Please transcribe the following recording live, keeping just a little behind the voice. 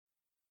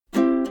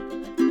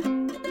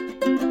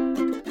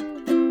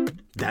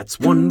That's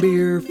one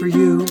beer for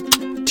you,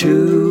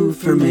 two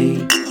for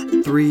me,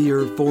 3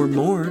 or 4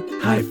 more.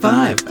 High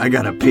five, I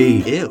gotta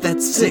pee. Ew.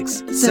 That's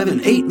 6,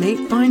 7, 8,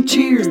 mate. Fine,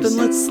 cheers. Then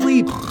let's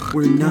sleep.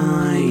 We're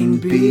 9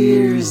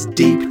 beers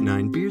deep.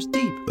 9 beers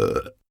deep.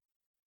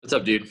 What's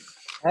up, dude?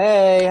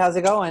 Hey, how's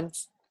it going?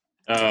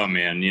 Oh,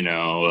 man,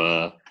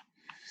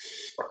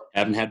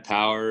 haven't had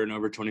power in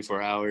over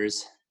 24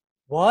 hours.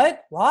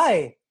 What?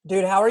 Why?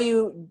 Dude, how are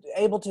you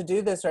able to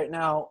do this right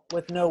now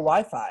with no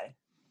Wi-Fi?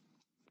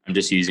 I'm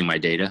just using my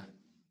data.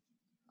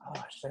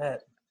 Oh,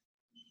 shit.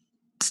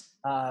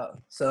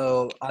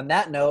 So on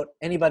that note,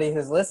 anybody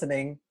who's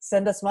listening,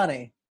 send us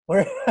money.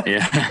 We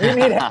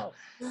need help.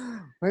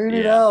 We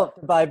need help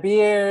to buy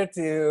beer,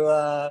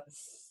 to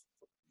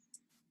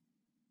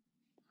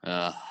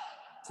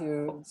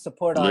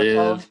support our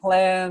phone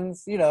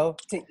plans,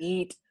 to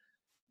eat.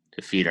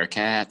 To feed our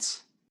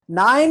cats.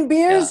 9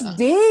 beers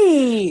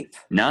deep.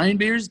 9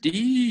 beers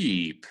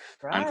deep.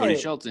 Right. I'm Cody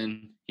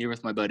Shelton, here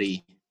with my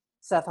buddy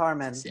Seth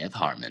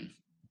Harmon.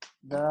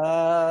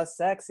 The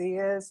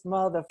sexiest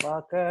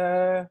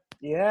motherfucker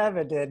you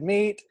ever did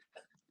meet.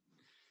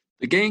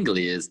 The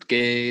gangliest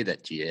gay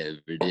that you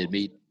ever did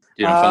meet.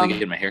 Dude, I'm finally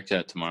getting my hair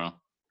cut tomorrow.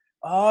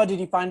 Oh, did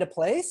you find a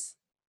place?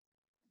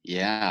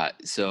 Yeah,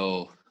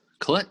 so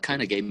Colette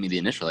kind of gave me the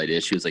initial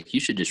idea. She was like, you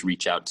should just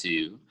reach out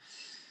to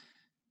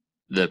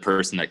the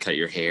person that cut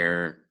your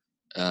hair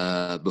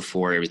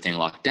before everything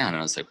locked down. And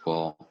I was like,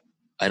 well,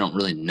 I don't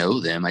really know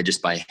them. I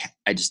just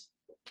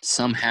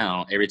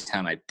somehow every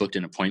time I booked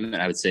an appointment,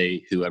 I would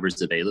say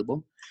whoever's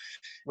available.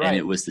 Right. And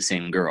it was the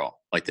same girl,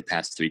 like the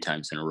past 3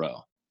 times in a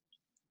row.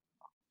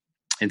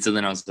 And so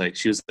then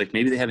she was like,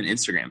 maybe they have an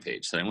Instagram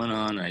page. So I went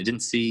on and I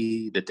didn't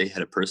see that they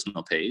had a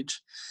personal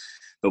page,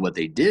 but what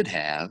they did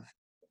have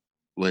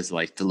was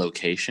like the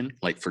location,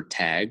 like for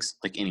tags,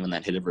 like anyone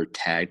that had ever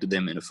tagged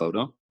them in a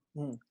photo.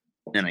 Mm.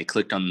 And I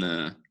clicked on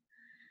the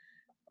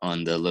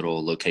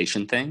little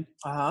location thing.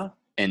 Uh-huh.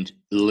 And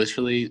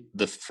literally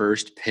the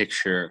first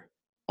picture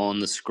on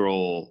the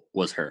scroll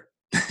was her.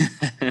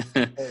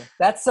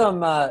 That's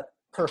some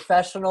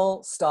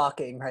professional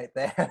stalking right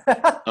there.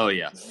 Oh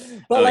yeah.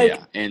 But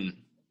yeah. And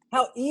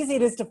how easy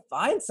it is to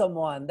find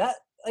someone. That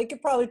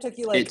it probably took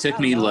you it took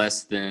me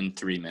less than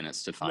 3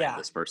 minutes to find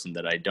this person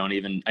that I didn't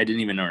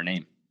even know her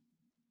name.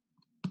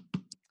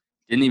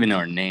 Didn't even know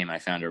her name. I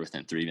found her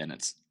within 3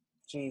 minutes.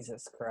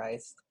 Jesus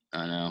Christ.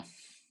 I know.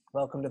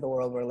 Welcome to the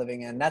world we're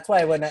living in. That's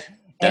why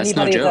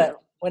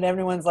when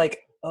everyone's like,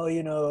 oh,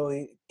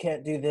 you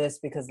can't do this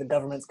because the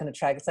government's going to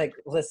track. It's like,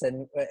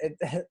 listen,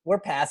 we're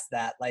past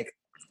that. Like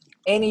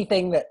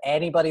anything that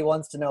anybody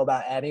wants to know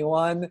about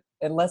anyone,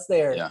 unless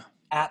they're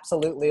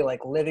absolutely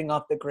like living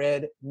off the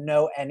grid,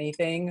 know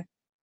anything,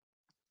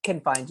 can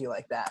find you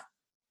like that.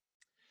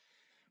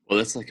 Well,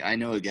 that's like, I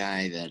know a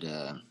guy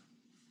that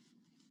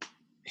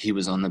he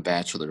was on The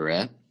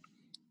Bachelorette,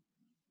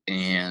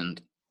 and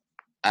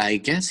I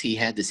guess he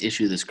had this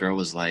issue. This girl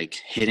was like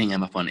hitting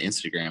him up on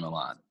Instagram a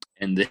lot.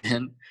 And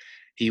then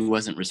he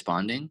wasn't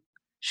responding.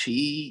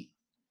 She,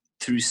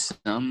 through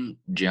some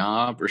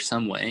job or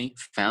some way,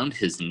 found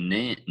his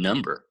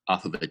number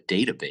off of a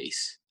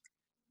database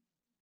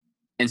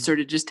and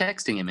started just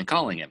texting him and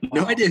calling him.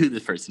 Wow. No idea who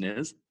this person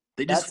is.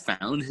 They just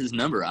found his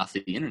number off the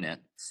internet.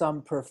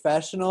 Some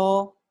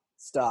professional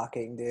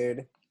stalking,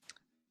 dude.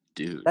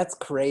 That's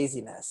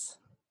craziness.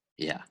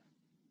 Yeah.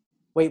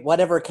 Wait,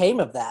 whatever came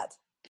of that?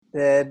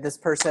 Did this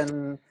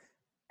person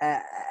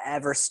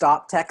ever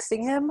stop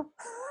texting him?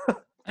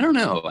 I don't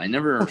know. I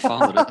never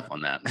followed up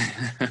on that.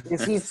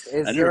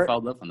 I never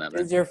followed up on that.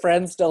 Is your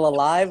friend still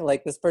alive?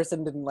 Like this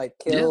person didn't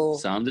kill?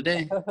 Yeah, saw him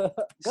today.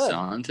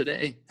 Saw him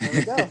today. There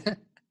we go.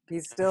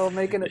 He's still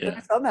making it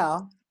there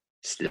somehow.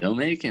 Still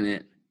making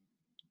it.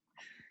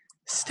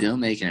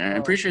 And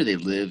I'm pretty sure they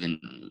live in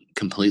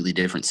completely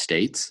different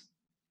states.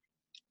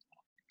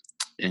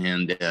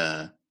 And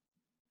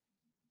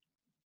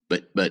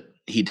but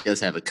he does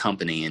have a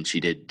company, and she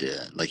did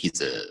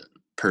he's a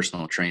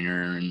personal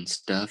trainer and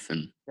stuff,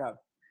 and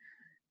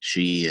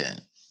she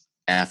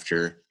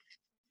after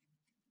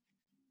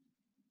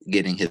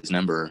getting his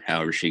number,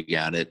 however she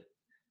got it,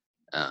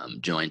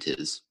 joined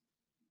his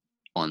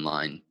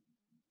online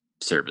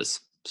service.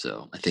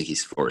 So I think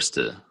he's forced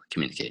to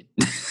communicate.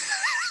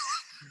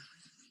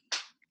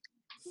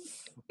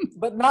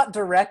 But not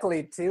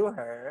directly to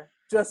her,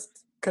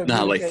 just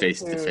not like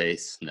face to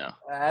face. No,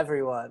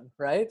 everyone,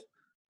 right?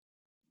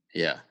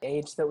 Yeah.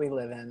 Age that we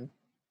live in.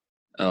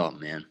 Oh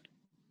man,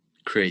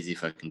 crazy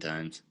fucking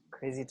times.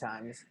 Crazy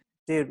times,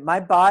 dude. My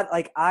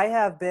body, I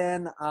have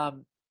been,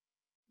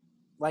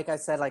 like I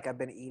said, I've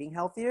been eating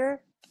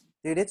healthier.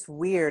 Dude, it's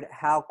weird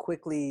how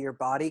quickly your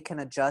body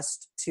can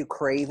adjust to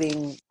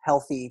craving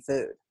healthy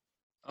food.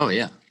 Oh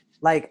yeah.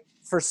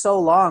 For so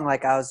long, I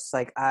was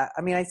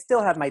I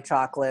still have my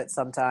chocolate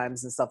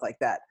sometimes and stuff like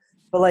that,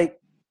 but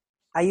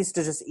I used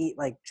to just eat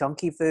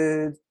junky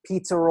food,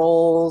 pizza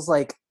rolls,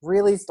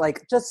 really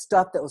just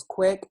stuff that was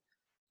quick.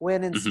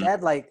 When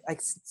instead,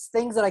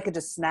 things that I could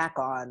just snack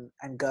on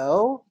and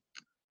go,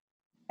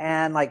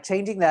 and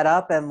changing that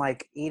up and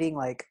eating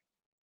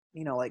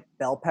like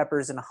bell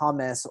peppers and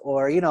hummus,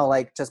 or,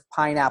 like just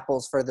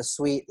pineapples for the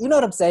sweet, you know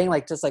what I'm saying?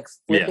 Like just like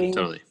flipping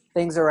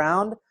things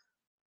around.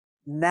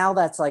 Now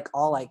that's like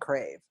all I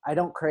crave. I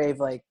don't crave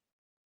like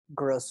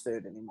gross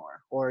food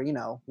anymore, or,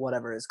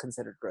 whatever is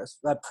considered gross.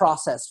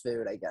 Processed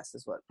food, I guess,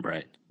 is what.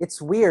 Right.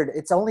 It's weird.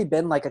 It's only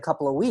been like a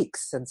couple of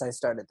weeks since I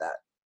started that,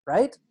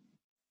 right?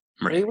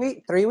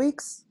 3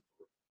 weeks?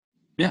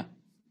 Yeah.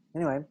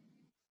 Anyway,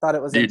 thought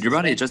it was Dude, your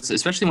body adjusts,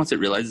 especially once it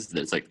realizes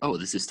that it's like, oh,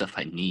 this is stuff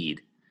I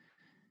need.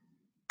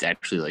 It's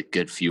actually like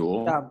good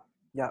fuel.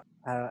 Yeah.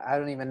 I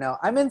don't even know.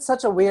 I'm in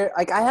such a weird,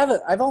 like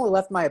I've only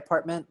left my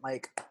apartment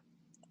like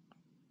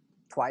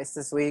twice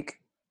this week,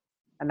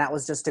 and that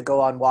was just to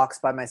go on walks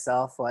by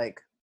myself,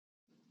 like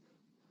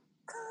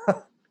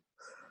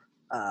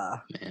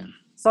man.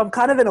 So I'm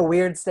kind of in a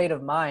weird state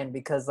of mind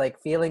because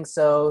like feeling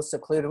so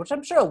secluded, which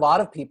I'm sure a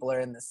lot of people are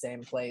in the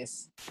same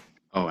place.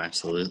 Oh,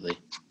 absolutely.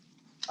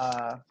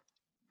 But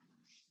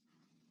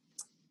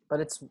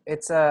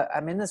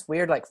I'm in this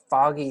weird like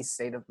foggy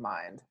state of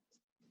mind.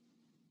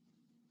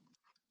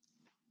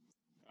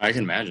 I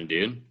can imagine,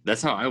 dude.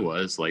 That's how I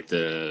was like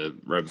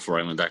right before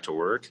I went back to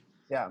work.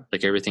 Yeah.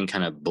 Like everything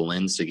kind of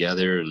blends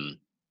together, and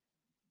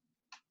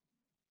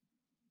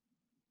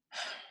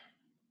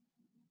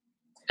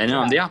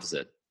now I'm the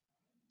opposite.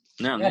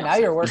 Now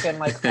you're working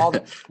like all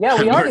the we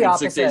are the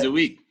opposite. 6 days a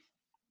week.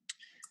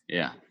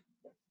 Yeah.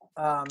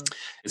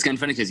 It's kind of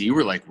funny because you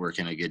were like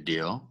working a good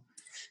deal.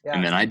 Yeah.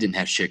 And then I didn't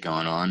have shit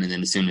going on, and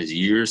then as soon as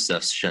your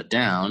stuff shut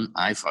down,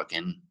 I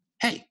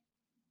hey,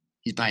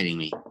 he's biting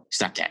me.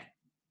 Stop that.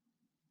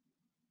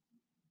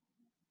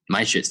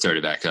 My shit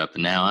started back up,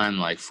 and now I'm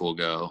like full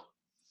go.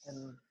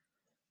 And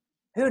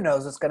who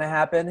knows what's going to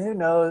happen? Who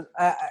knows?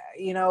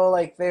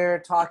 Like they're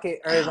talking,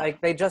 or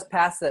like they just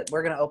passed that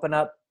we're going to open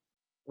up.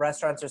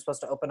 Restaurants are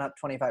supposed to open up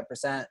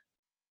 25%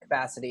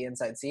 capacity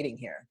inside seating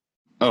here.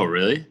 Oh,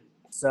 really?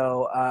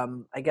 So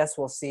I guess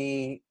we'll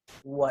see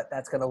what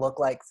that's going to look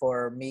like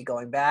for me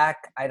going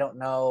back. I don't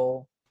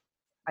know.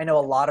 I know a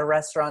lot of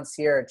restaurants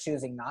here are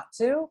choosing not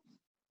to.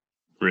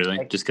 Really?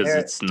 Like, just because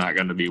it's not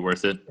going to be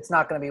worth it? It's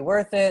not going to be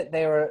worth it.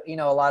 They were,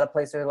 a lot of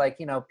places are like,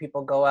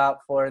 people go out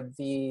for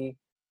the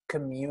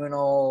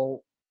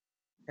communal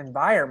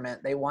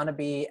environment. They want to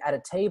be at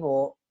a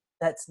table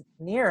that's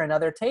near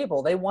another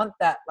table. They want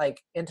that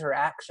like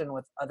interaction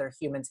with other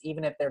humans,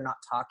 even if they're not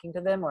talking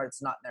to them or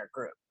it's not in their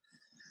group.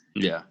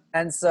 Yeah.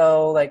 And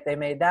so like they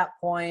made that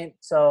point.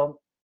 So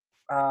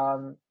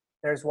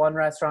there's one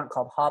restaurant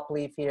called Hop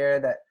Leaf here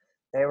that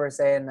they were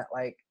saying that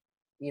like,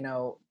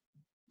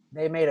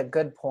 they made a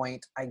good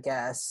point, I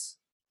guess,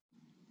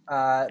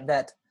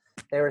 that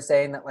they were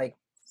saying that like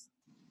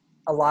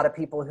a lot of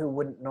people who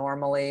wouldn't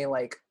normally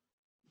like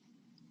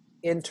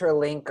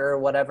interlink or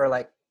whatever,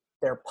 like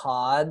their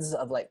pods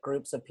of like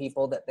groups of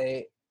people that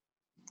they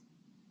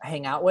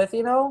hang out with,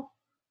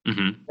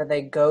 mm-hmm. that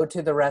they go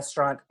to the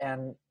restaurant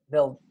and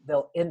they'll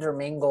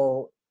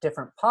intermingle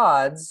different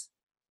pods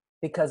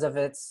because of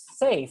it's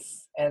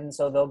safe. And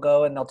so they'll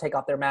go and they'll take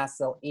off their masks,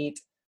 they'll eat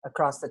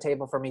across the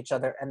table from each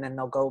other, and then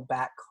they'll go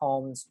back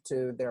homes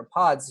to their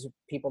pods,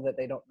 people that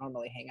they don't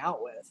normally hang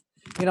out with.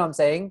 You know what I'm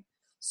saying?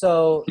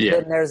 So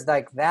then there's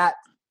like that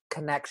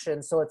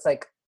connection. So it's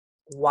like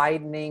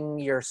widening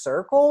your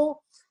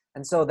circle.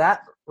 And so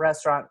that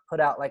restaurant put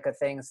out like a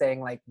thing saying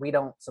like, we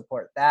don't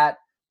support that.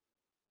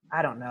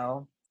 I don't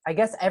know. I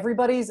guess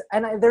everybody's,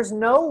 and there's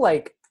no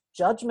like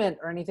judgment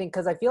or anything,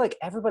 because I feel like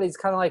everybody's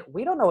kind of like,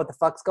 we don't know what the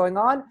fuck's going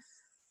on.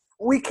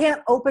 We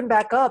can't open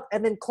back up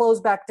and then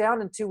close back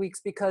down in 2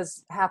 weeks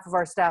because half of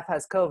our staff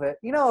has COVID.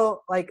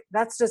 Like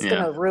that's just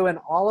going to ruin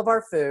all of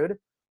our food,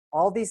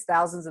 all these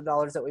thousands of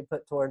dollars that we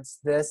put towards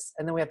this.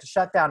 And then we have to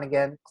shut down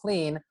again,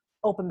 clean,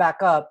 open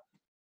back up,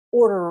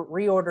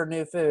 reorder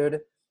new food.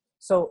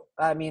 So,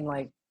 I mean,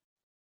 like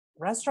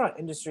restaurant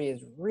industry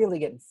is really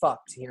getting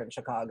fucked here in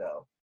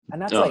Chicago.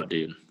 And that's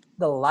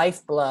the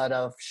lifeblood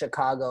of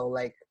Chicago,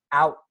 like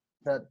out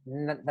the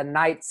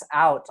nights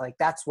out, like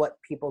that's what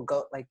people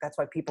go, like that's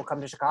why people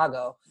come to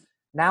Chicago.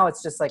 Now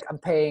it's just like I'm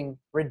paying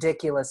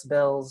ridiculous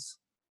bills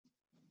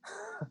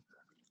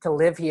to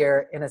live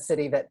here in a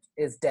city that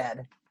is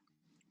dead.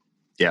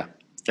 Yeah,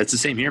 that's the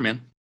same here,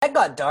 man. That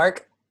got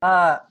dark.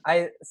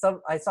 I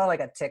saw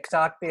like a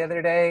TikTok the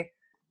other day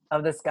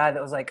of this guy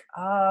that was like,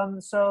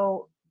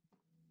 so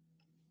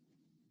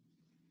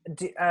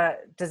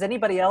does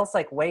anybody else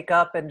like wake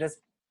up and just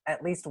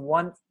at least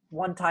one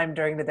time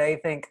during the day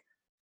think,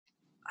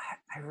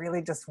 I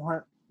really just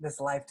want this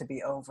life to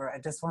be over. I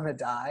just want to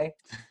die.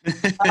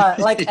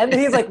 And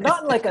he's like,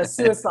 not in like a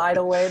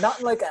suicidal way, not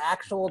in like an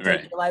actual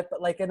take your life,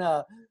 but like in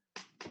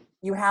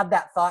you have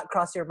that thought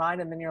cross your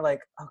mind, and then you're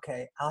like,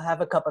 okay, I'll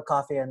have a cup of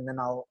coffee, and then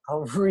I'll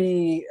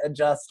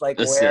readjust like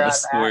where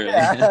I'm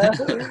at.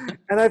 Yeah.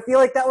 And I feel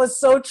like that was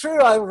so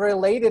true. I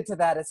related to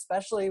that,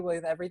 especially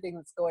with everything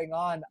that's going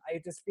on. I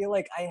just feel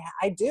like I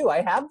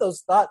have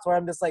those thoughts where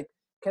I'm just like,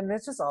 can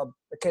this just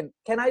can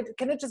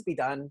it just be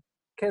done?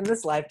 Can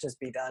this life just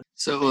be done?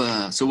 So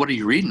what are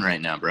you reading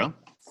right now, bro?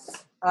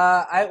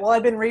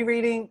 I've been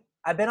rereading.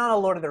 I've been on a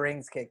Lord of the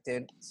Rings kick,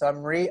 dude. So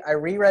I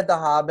reread The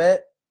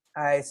Hobbit.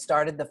 I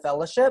started The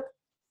Fellowship.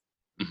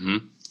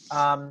 It's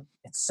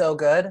so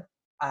good.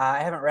 I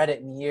haven't read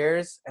it in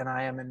years, and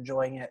I am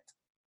enjoying it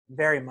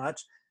very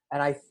much.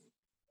 And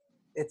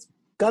it's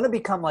gonna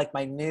become like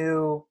my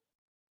new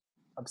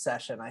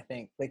obsession, I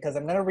think, because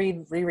I'm gonna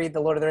reread The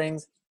Lord of the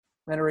Rings.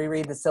 I'm gonna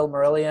reread The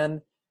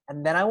Silmarillion,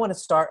 and then I want to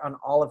start on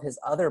all of his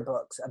other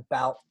books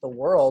about the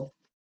world.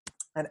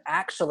 And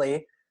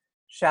actually,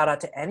 shout out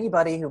to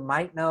anybody who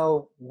might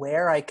know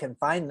where I can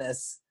find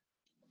this.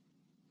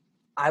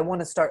 I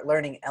want to start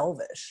learning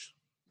Elvish.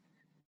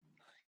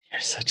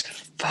 You're such a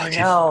fucking...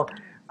 No.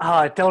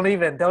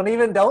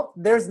 Don't.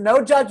 There's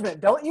no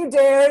judgment. Don't you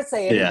dare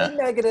say anything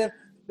negative.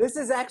 This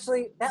is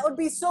actually, that would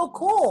be so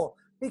cool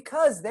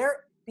because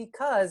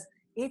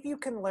if you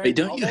can learn. Wait,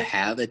 don't Elvish, you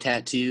have a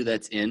tattoo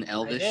that's in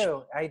Elvish?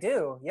 I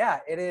do. Yeah,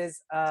 it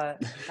is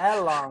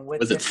Elong.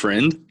 Was it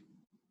Friend?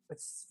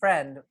 It's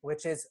Friend,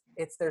 which is,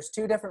 there's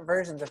two different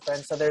versions of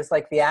Friend. So there's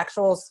like the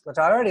actual, which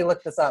I already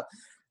looked this up.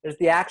 There's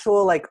the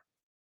actual like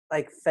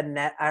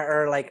phonet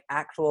or like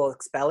actual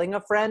spelling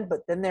of Friend,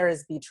 but then there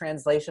is the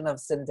translation of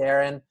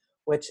Sindarin,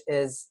 which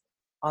is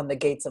on the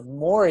Gates of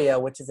Moria,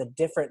 which is a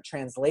different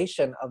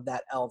translation of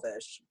that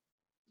Elvish,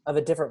 of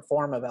a different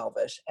form of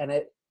Elvish, and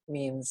it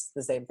means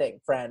the same thing,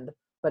 friend,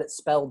 but it's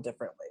spelled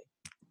differently.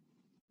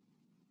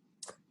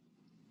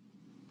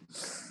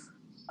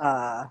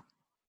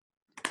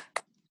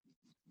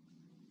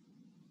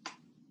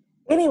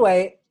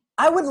 Anyway,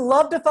 I would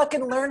love to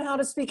fucking learn how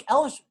to speak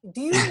Elvish.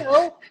 Do you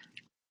know,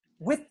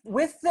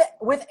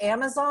 with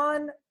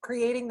Amazon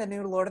creating the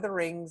new Lord of the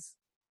Rings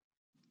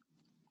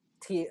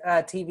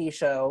TV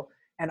show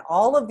and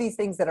all of these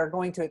things that are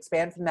going to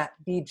expand from that,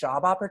 be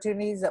job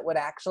opportunities that would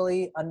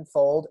actually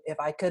unfold if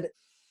I could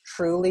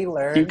truly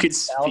learn You could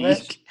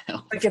Elvish. speak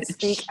Elvish. I could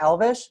speak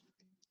Elvish.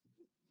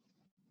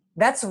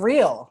 That's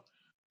real.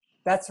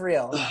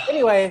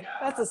 Anyway,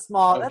 that's just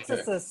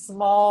a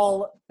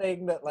small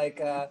thing that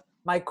like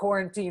my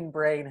quarantine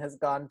brain has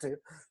gone to.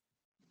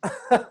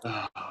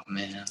 Oh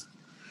man,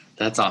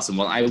 that's awesome.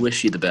 Well, I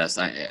wish you the best.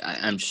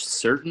 I'm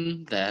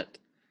certain that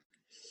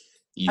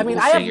you will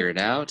figure it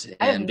out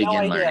and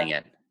begin learning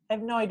it. I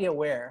have no idea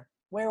where.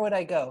 Where would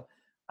I go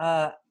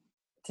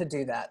to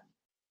do that?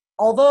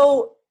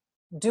 Although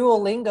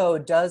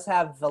Duolingo does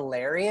have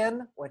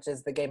Valerian, which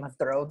is the Game of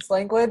Thrones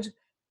language,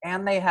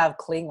 and they have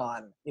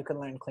Klingon. You can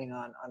learn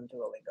Klingon on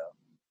Duolingo.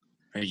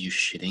 Are you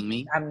shitting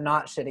me? I'm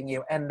not shitting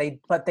you.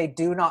 But they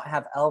do not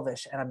have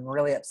Elvish, and I'm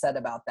really upset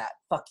about that.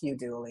 Fuck you,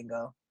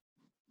 Duolingo.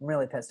 I'm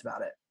really pissed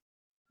about it.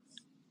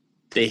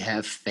 They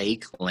have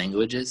fake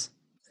languages?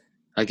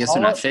 I guess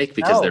they're not fake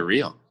because they're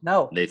real.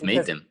 No. They've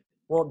made them.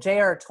 Well,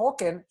 J.R.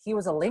 Tolkien, he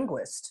was a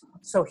linguist.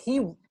 So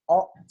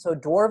so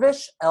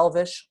Dwarvish,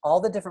 Elvish, all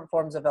the different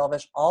forms of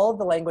Elvish, all of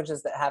the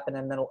languages that happen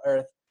in Middle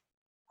Earth.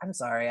 I'm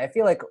sorry. I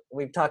feel like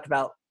we've talked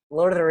about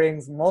Lord of the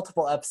Rings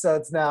multiple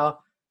episodes now.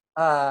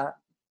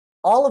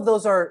 All of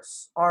those are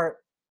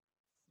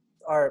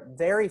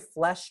very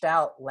fleshed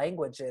out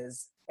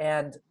languages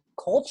and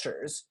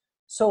cultures.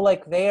 So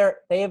like they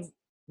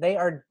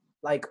are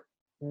like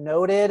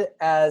noted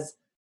as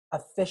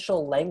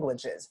official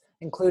languages,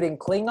 including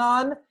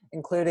Klingon,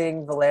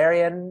 including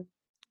Valerian.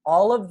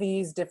 All of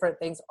these different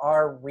things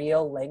are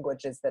real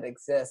languages that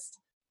exist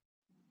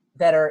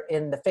that are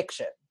in the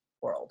fiction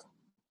world.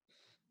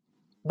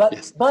 But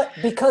Yes. but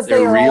because they're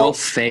they are real all,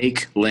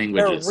 fake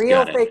languages. they're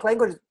real fake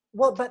languages.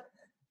 Well, but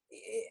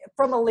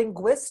from a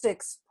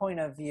linguistics point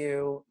of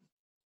view,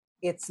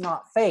 it's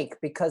not fake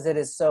because it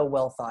is so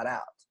well thought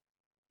out.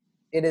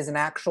 It is an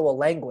actual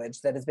language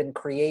that has been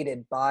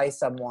created by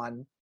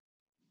someone.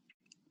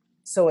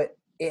 So it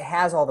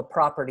has all the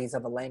properties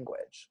of a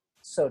language.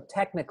 So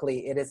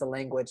technically it is a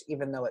language,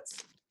 even though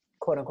it's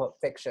quote unquote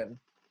fiction.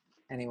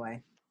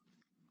 Anyway,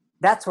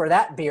 that's where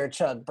that beer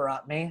chug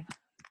brought me.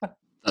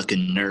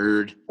 Fucking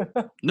nerd.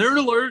 Nerd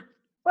alert.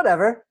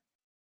 Whatever.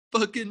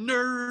 Fucking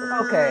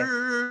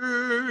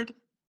nerd. Okay.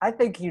 I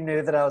think you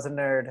knew that I was a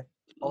nerd.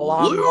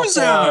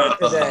 Loser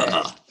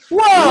today.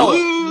 Whoa!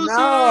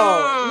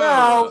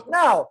 Loser!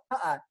 No.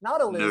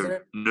 Not a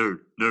loser. Nerd.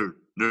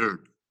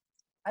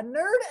 A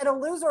nerd and a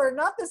loser are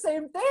not the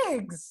same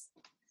things.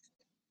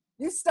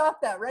 You stop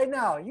that right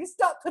now. You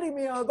stop putting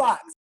me on a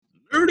box.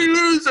 Nerdy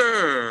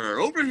loser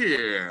over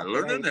here.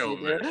 Learning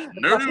Elvish.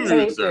 Nerdy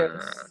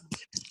loser.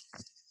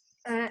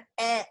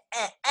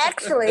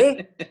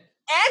 Actually, if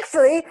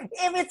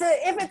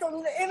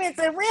it's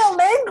a real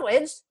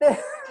language,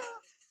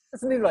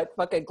 doesn't need like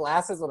fucking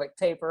glasses with like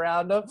tape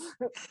around them.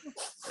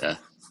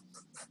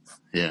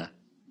 Yeah.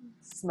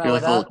 Smell You're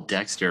it like a up. little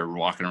Dexter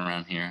walking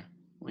around here.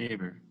 Wait,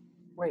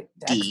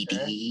 Dexter.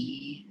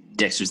 DD.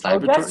 Dexter's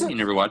Laboratory. You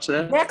never watched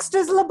that?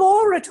 Dexter's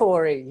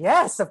Laboratory.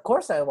 Yes, of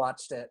course I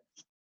watched it.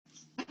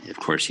 Of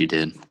course you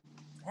did.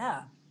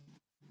 Yeah.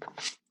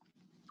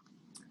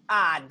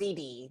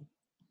 DD.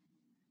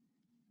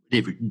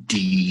 Whatever,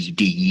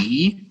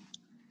 DD.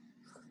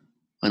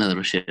 What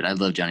other shit? I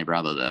love Johnny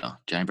Bravo though.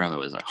 Johnny Bravo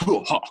was like, it's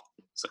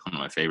like one of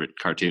my favorite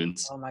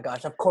cartoons. Oh my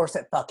gosh! Of course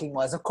it fucking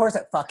was.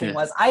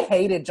 Was. I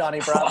hated Johnny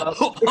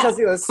Bravo because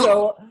he was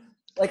so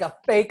like a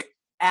fake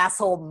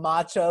asshole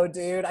macho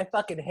dude. I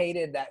fucking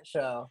hated that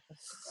show.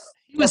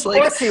 He was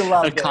like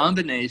a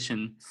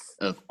combination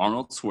of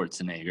Arnold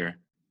Schwarzenegger,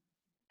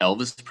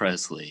 Elvis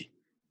Presley,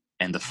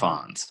 and the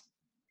Fonz.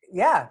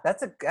 Yeah,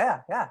 that's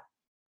yeah.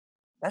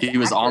 That's he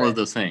was all of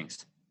those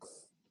things.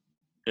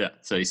 Yeah,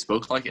 so he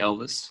spoke like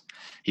Elvis,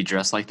 he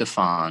dressed like the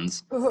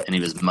Fonz, and he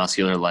was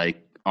muscular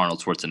like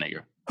Arnold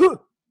Schwarzenegger.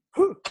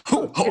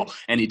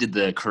 And he did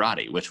the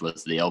karate, which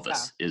was the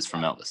Elvis, is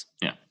from Elvis.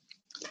 Yeah.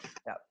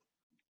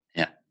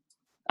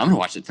 I'm going to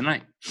watch it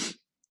tonight.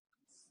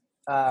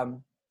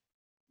 Oh,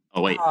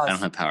 wait, I don't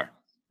have power.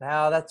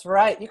 No, that's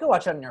right. You can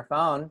watch it on your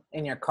phone,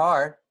 in your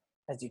car,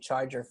 as you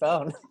charge your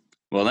phone.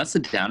 Well, that's the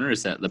downer,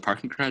 is that the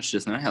parking garage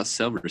does not have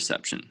cell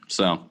reception,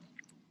 so...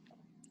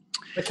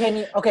 But can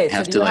you? Okay,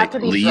 so do you have to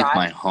leave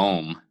my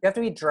home. You have to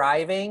be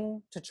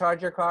driving to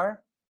charge your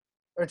car,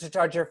 or to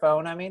charge your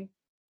phone. I mean,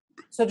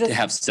 so just to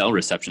have cell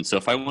reception. So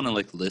if I want to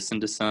like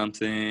listen to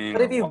something,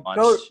 but if you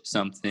watch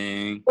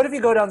something, what if you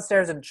go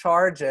downstairs and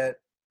charge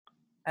it,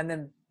 and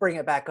then bring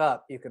it back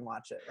up? You can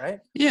watch it, right?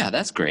 Yeah,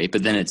 that's great.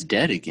 But then it's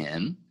dead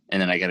again,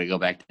 and then I got to go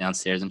back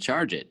downstairs and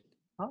charge it.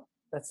 Oh,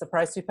 that's the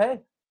price you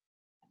pay.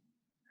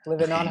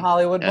 Living on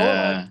Hollywood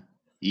Boulevard.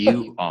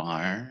 You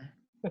are.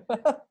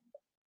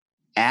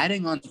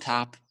 Adding on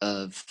top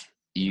of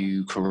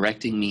you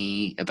correcting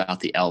me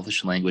about the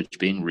Elvish language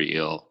being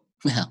real,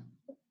 well,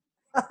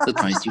 the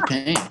price you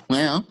pay.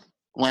 Well,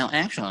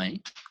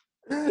 actually.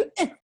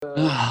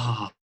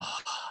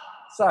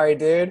 Sorry,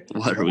 dude.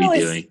 What are we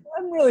doing?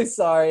 I'm really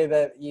sorry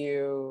that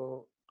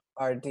you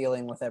are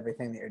dealing with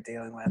everything that you're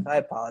dealing with. I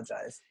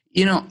apologize.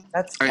 You know,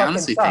 I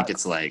honestly think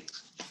it's like,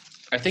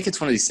 I think it's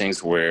one of these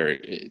things where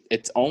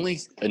it's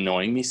only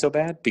annoying me so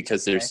bad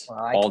because there's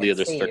all the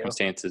other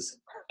circumstances.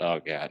 Oh,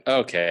 God.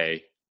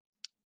 Okay.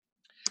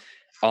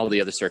 All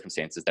the other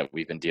circumstances that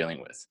we've been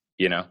dealing with,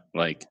 you know,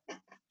 like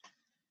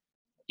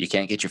you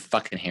can't get your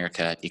fucking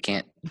haircut. You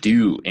can't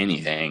do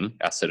anything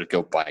outside of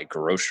go buy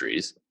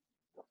groceries.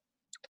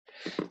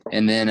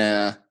 And then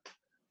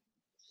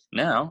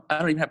now I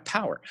don't even have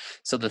power.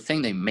 So the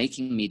thing they're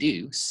making me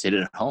do, sit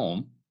at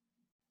home.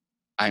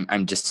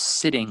 I'm just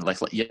sitting, like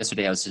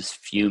yesterday I was just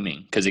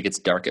fuming because it gets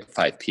dark at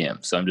 5 p.m.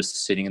 So I'm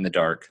just sitting in the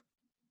dark.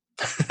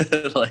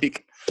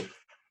 Like,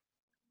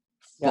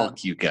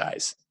 fuck you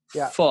guys.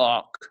 Yeah.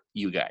 Fuck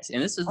you guys.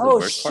 And this is the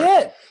worst part.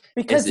 Oh, shit.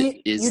 Because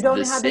you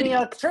don't have any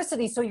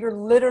electricity, so you're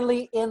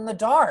literally in the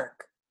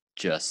dark.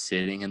 Just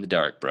sitting in the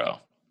dark, bro.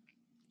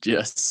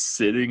 Just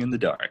sitting in the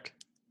dark.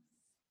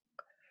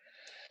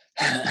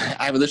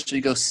 I would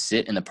literally go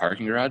sit in the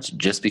parking garage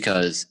just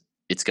because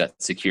it's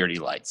got security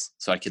lights.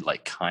 So I could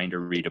like kind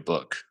of read a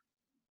book.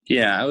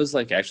 Yeah, I was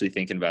like actually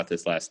thinking about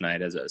this last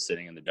night as I was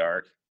sitting in the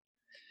dark.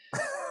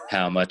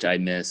 How much I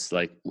miss,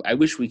 like, I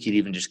wish we could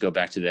even just go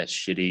back to that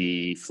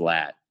shitty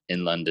flat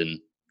in London.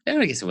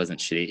 And I guess it wasn't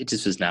shitty. It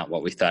just was not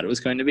what we thought it was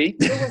going to be.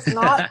 It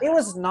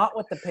was not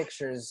what the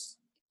pictures.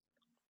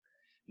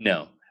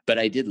 No, but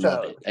I did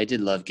love it. I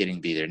did love getting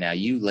to be there. Now,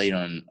 you laid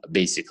on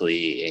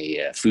basically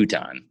a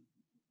futon.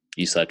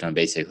 You slept on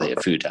basically a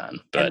futon.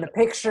 But and the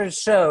pictures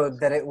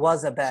showed that it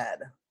was a bed.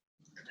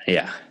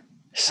 Yeah.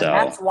 So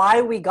and that's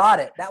why we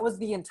got it. That was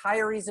the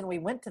entire reason we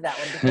went to that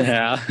one,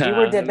 because we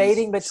were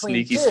debating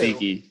between two.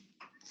 Sneaky.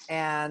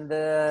 And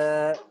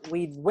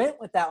we went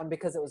with that one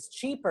because it was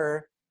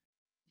cheaper.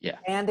 Yeah.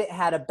 And it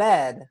had a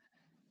bed.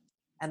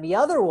 And the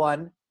other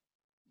one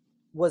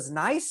was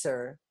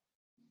nicer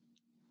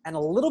and a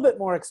little bit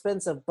more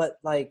expensive, but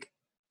like,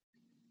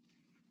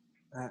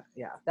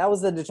 that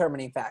was the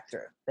determining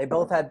factor. They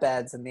both had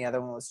beds and the other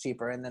one was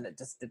cheaper, and then it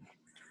just didn't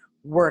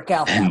work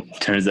out. And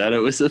turns out it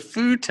was a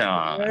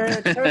futon.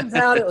 It turns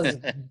out it was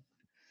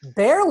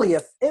barely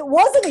it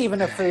wasn't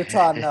even a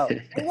futon, though.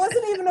 It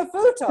wasn't even a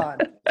futon.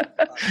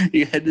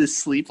 You had to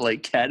sleep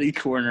like catty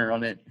corner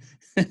on it.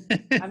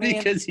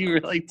 Because you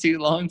were like too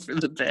long for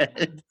the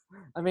bed.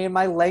 I mean,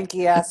 my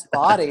lanky ass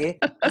body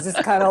is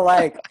just kind of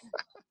like,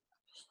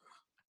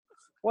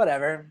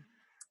 whatever.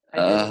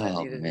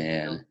 Oh,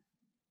 man.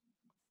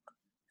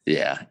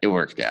 Yeah, it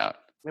worked out.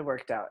 It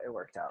worked out.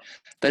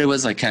 But it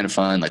was like kind of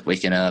fun, like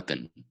waking up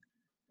and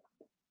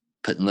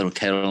putting a little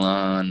kettle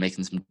on,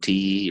 making some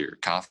tea or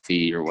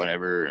coffee or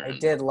whatever. I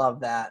did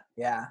love that.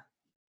 Yeah.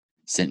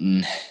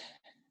 Sitting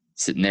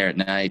there at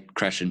night,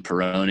 crushing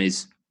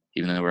Peronis,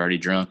 even though we're already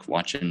drunk,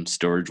 watching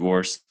Storage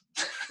Wars.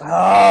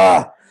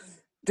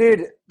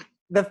 Dude,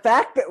 the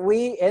fact that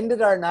we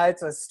ended our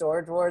nights with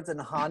Storage Wars and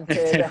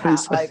Haunted,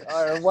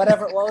 or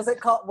whatever. What was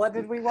it called? What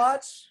did we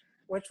watch?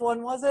 Which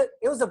one was it?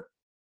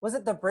 Was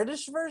it the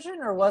British version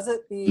or was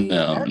it the?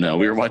 No.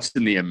 We were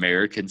watching the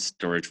American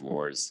Storage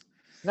Wars.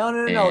 No.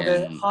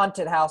 The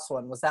Haunted House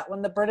one. Was that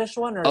one the British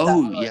one?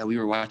 Or we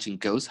were watching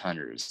Ghost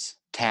Hunters.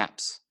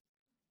 Taps.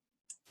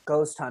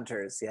 Ghost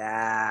Hunters,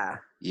 yeah.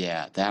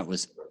 Yeah, that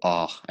was,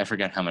 I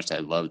forgot how much I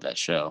loved that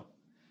show.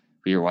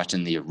 We were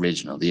watching the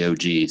original, the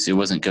OGs. It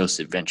wasn't Ghost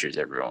Adventures,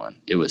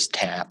 everyone. It was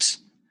Taps.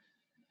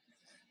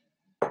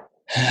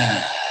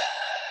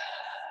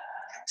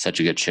 Such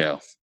a good show.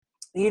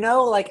 You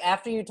know, like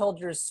after you told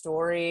your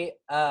story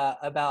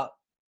about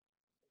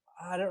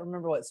I don't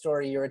remember what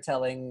story you were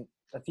telling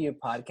a few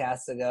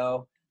podcasts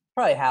ago,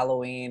 probably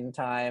Halloween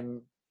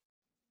time,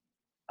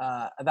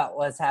 about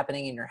what's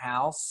happening in your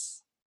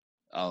house.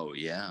 Oh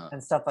yeah,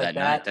 and stuff like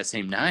that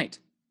same night.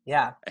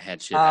 Yeah, I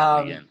had shit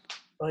happen again.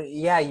 Well,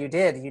 yeah, you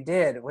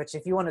did. Which,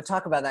 if you want to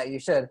talk about that, you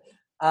should.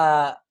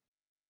 But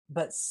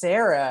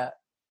Sarah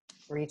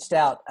reached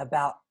out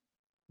about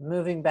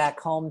moving back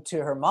home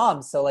to her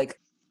mom. So, like,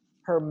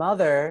 her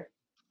mother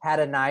had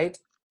a night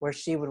where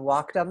she would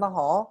walk down the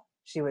hall,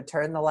 she would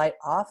turn the light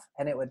off,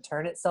 and it would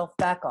turn itself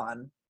back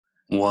on.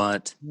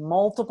 What?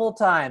 Multiple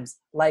times.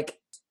 Like,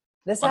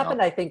 this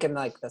happened, I think, in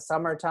like the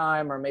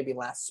summertime or maybe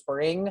last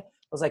spring. It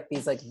was like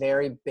these like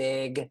very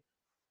big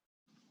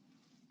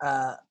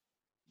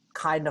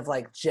kind of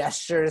like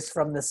gestures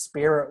from the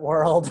spirit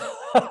world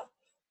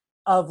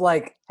of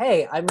like,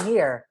 hey, I'm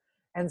here.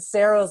 And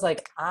Sarah was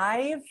like,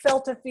 I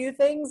felt a few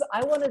things.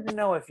 I wanted to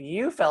know if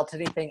you felt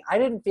anything. I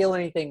didn't feel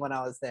anything when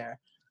I was there.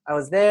 I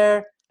was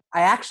there.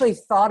 I actually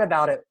thought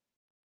about it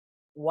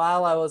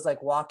while I was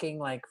like walking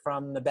like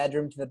from the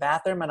bedroom to the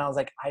bathroom, and I was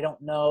like, I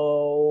don't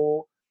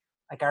know.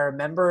 Like, I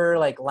remember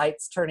like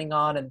lights turning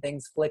on and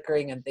things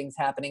flickering and things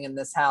happening in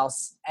this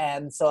house.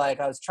 And so like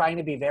I was trying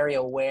to be very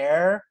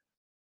aware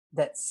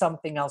that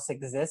something else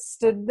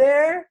existed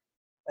there.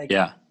 Like,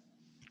 yeah.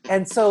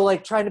 And so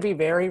like trying to be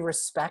very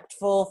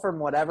respectful from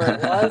whatever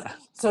it was.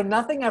 So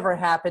nothing ever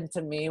happened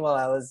to me while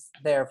I was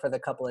there for the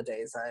couple of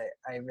days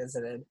I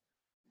visited.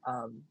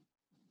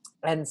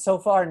 And so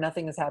far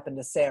nothing has happened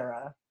to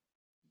Sarah.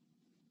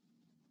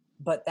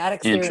 But that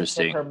experience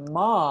with her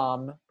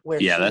mom, where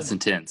that's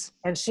intense.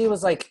 And she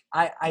was like,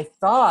 I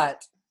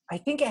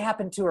think it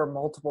happened to her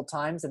multiple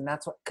times, and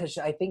that's what, because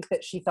I think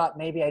that she thought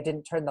maybe I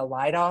didn't turn the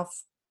light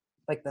off,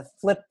 like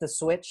flip the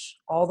switch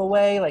all the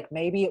way, like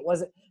maybe it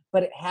wasn't,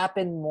 but it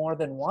happened more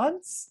than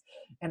once,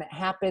 and it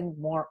happened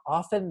more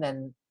often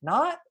than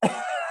not,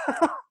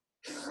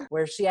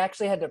 where she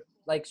actually had to,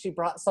 like, she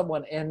brought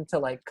someone in to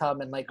like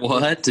come and like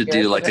what to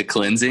do, like a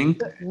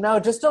cleansing? No,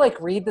 just to like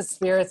read the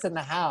spirits in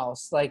the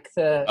house, like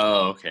to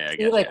I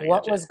see like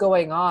what was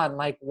going on,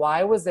 like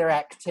why was there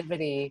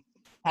activity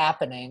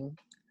happening.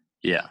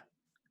 Yeah,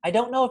 I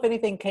don't know if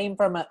anything came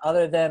from it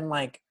other than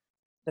like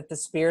that the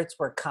spirits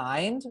were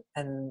kind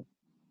and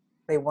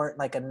they weren't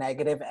like a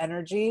negative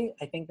energy.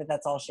 I think that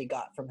that's all she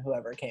got from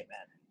whoever came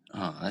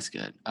in. Oh, that's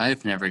good.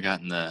 I've never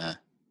gotten the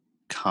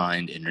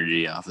kind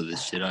energy off of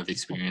this shit I've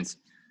experienced.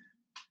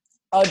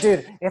 Oh,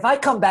 dude, if I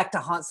come back to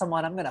haunt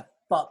someone, I'm going to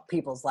fuck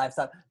people's lives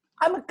up.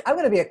 I'm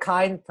going to be a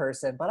kind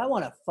person, but I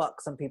want to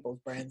fuck some people's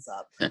brains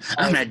up.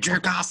 I'm going to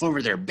jerk off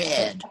over their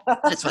bed.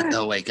 That's what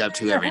they'll wake up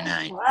to every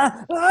night.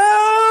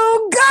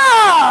 Oh,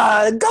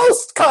 God!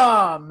 Ghost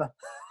come!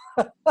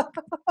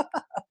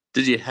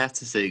 Did you have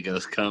to say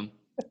ghost come?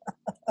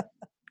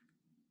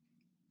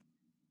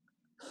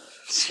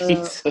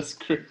 Jesus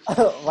Christ.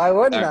 Why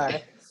wouldn't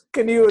I?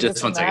 Can you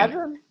just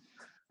imagine?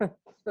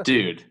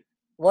 Dude.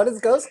 What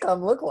does ghost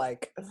cum look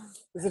like?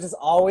 Is it just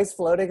always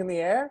floating in the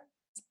air?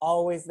 It's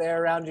always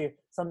there around you.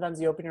 Sometimes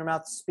you open your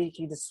mouth to speak,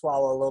 you just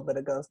swallow a little bit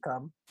of ghost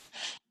cum.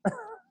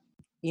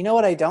 You know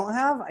what I don't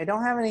have? I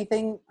don't have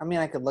anything. I mean,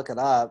 I could look it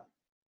up.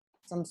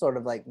 Some sort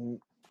of like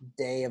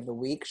day of the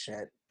week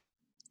shit.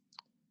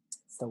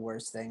 It's the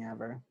worst thing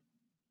ever.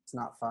 It's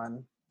not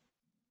fun.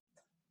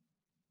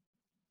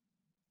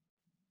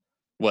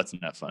 What's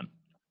not fun?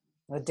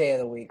 The day of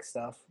the week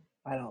stuff.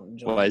 I don't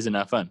enjoy. Why is it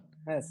not fun?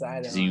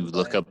 Because you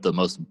look up the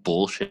most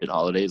bullshit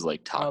holidays,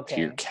 like talk to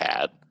your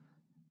cat.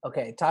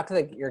 Okay, talk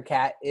to your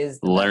cat is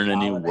the learn a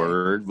new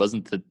word.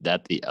 Wasn't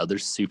that the other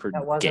super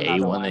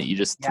gay one that you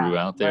just threw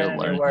out there?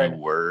 Learn a new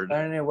word.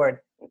 Learn a new word,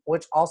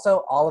 which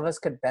also all of us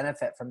could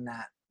benefit from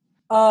that.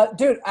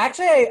 Dude,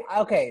 actually,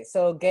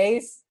 so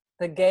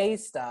the gay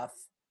stuff.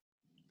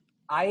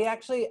 I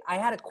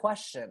had a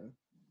question.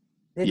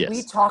 Did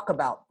we talk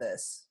about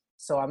this?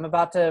 So I'm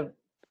about to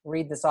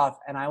read this off,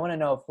 and I want to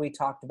know if we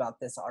talked about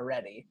this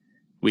already.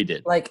 We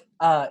did. Like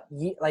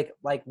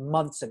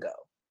months ago,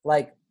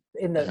 like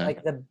in the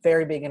like the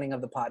very beginning of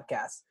the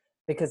podcast,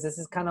 because this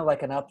is kind of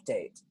like an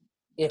update.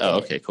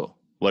 Okay, cool.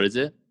 What is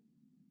it?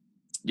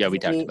 Yeah, we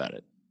talked about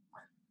it.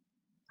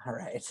 All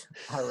right.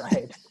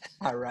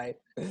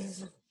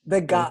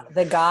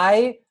 The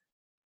guy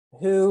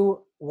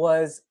who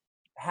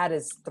had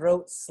his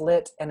throat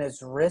slit and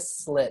his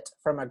wrist slit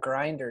from a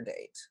Grindr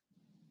date.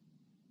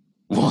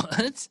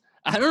 What?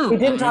 I don't. We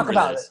didn't talk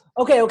about it.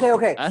 Okay. I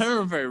don't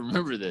know if I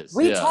remember this.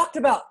 We talked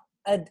about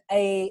a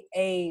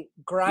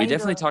Grindr. We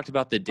definitely talked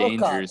about the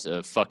dangers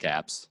of fuck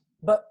apps.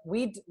 But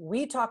we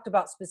talked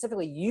about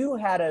specifically. You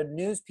had a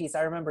news piece.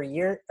 I remember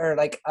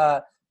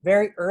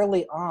very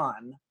early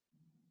on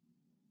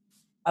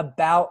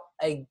about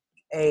a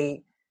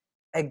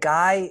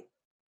guy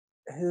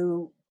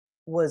who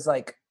was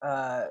like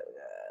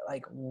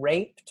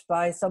raped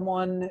by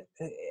someone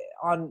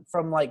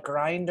from like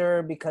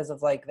Grindr because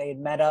of like they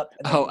met up.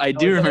 I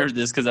do remember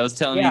this because I was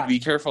telling you to be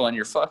careful on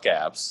your fuck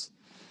apps.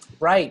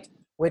 Right.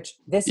 Which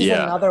this is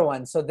another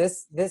one. So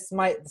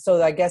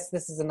I guess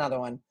this is another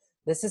one.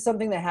 This is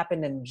something that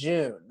happened in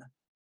June.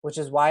 which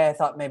is why I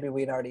thought maybe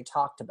we'd already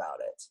talked about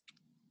it.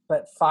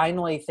 But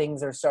finally,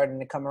 things are starting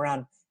to come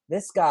around.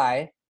 This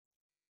guy,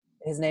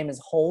 his name is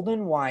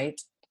Holden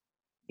White.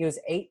 He was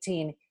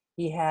 18.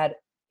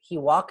 He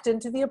walked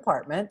into the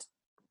apartment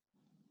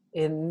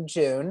in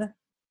June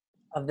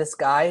of this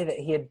guy that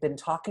he had been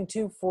talking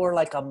to for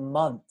like a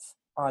month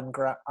on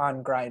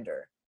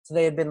Grindr. So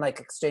they had been like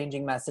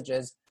exchanging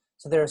messages.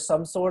 So there was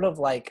some sort of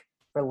like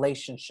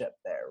relationship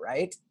there,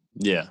 right?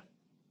 Yeah.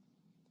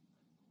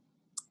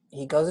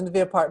 He goes into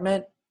the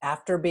apartment.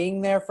 After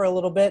being there for a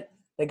little bit,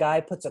 the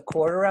guy puts a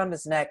cord around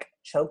his neck,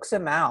 chokes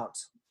him out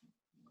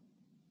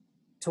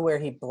to where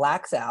he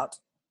blacks out.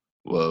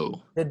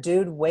 Whoa. The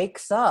dude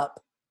wakes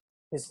up.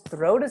 His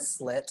throat is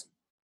slit.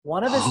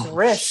 One of his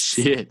wrists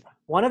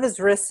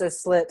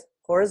is slit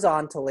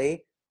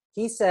horizontally.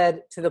 He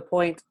said to the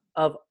point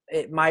of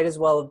it might as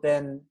well have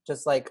been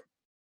just like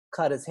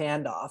cut his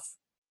hand off.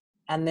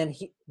 And then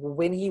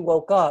when he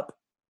woke up,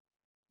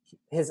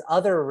 his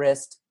other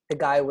wrist, the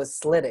guy was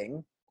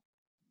slitting.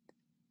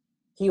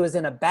 He was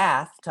in a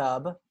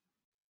bathtub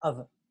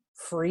of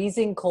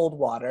freezing cold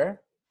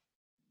water.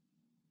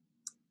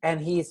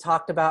 And he's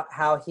talked about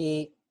how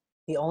the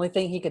only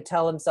thing he could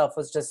tell himself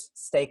was just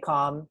stay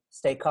calm,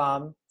 stay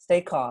calm,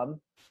 stay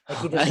calm. Like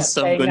he just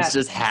someone's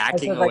just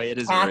hacking away at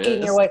his wrist.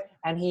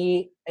 And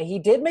he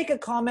did make a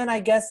comment, I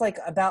guess, like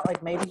about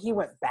like maybe he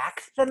went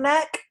back to the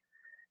neck.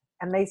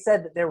 And they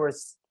said that there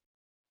was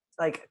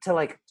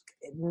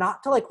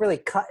not to like really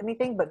cut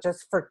anything, but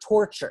just for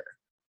torture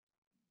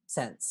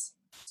sense.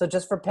 So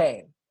just for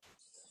pain.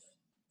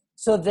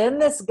 So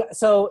then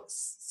so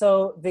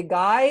the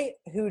guy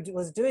who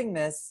was doing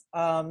this,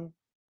 let's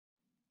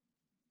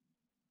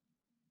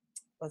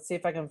see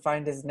if I can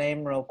find his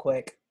name real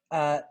quick.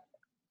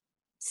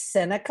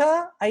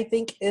 Seneca, I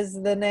think, is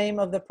the name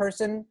of the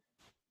person.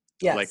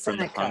 Yeah, like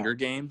Seneca. From the Hunger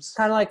Games?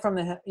 Kind of like from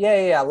the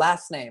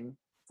last name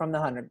from the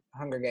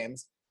Hunger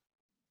Games.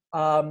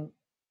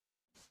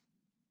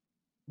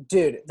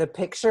 Dude, the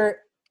picture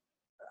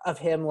of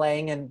him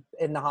laying in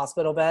the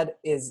hospital bed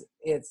it's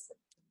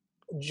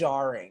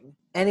jarring.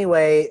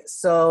 Anyway,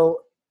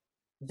 so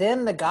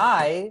then the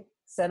guy,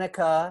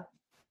 Seneca,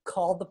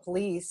 called the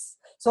police.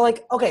 So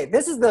like, okay,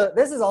 this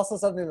is also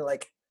something that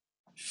like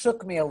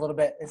shook me a little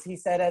bit. As he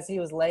said, as he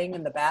was laying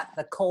in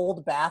the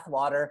cold bath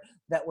water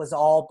that was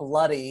all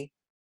bloody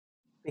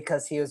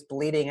because he was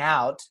bleeding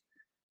out.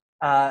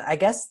 I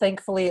guess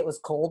thankfully it was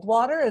cold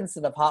water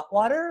instead of hot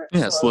water.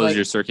 Yeah, so slows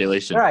your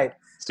circulation. Right.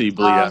 So you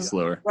bleed out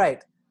slower.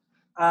 Right.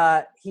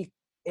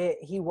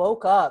 He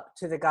woke up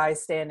to the guy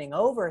standing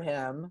over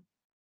him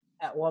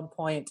at one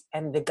point,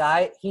 and the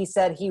guy, he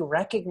said he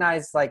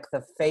recognized like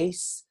the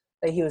face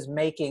that he was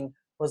making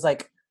was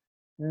like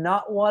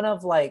not one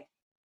of like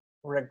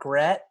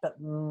regret, but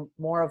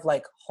more of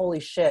like, holy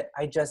shit,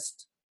 I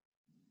just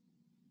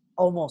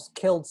almost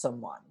killed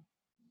someone.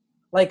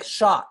 Like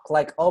shock,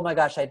 like, oh my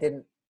gosh, I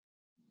didn't,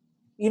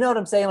 you know what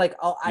I'm saying? Like,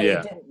 oh, I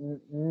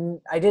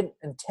didn't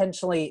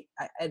intentionally,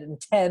 I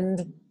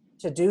intend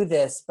to do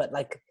this, but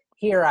like,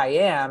 here I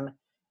am.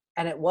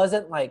 And it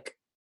wasn't like,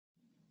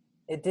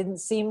 it didn't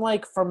seem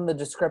like from the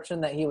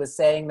description that he was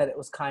saying that it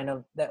was kind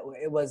of, that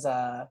it was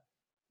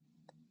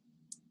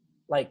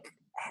like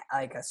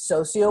a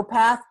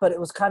sociopath, but it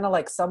was kind of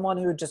like someone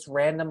who just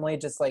randomly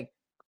just like,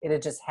 it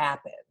had just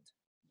happened.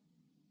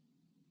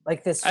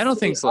 Like this. I don't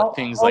think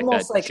things like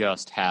that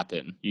just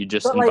happen. You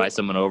just invite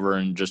someone over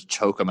and just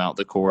choke them out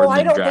the cord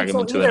and then drag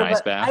them into an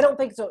ice bath. I don't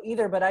think so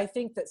either, but I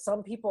think that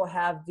some people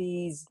have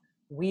these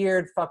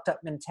weird fucked up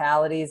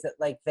mentalities that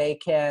like they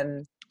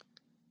can,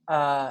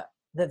 that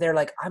they're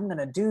like, I'm going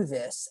to do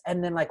this.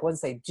 And then like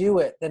once they do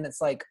it, then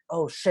it's like,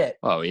 oh shit.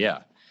 Oh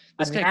yeah.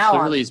 This guy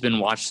clearly has been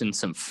watching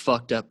some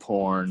fucked up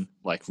porn,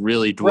 like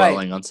really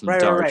dwelling on some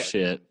dark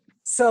shit.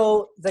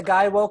 So the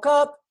guy woke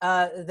up,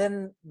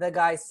 then the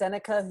guy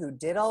Seneca who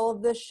did all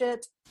of this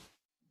shit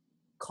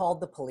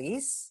called the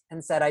police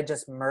and said, I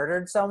just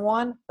murdered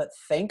someone. But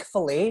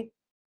thankfully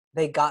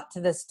they got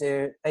to this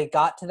dude, they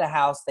got to the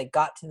house, they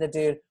got to the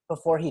dude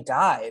before he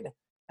died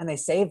and they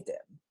saved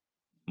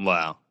him.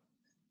 Wow.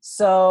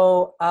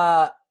 So,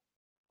 I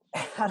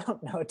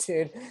don't know,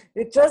 dude.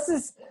 It just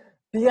is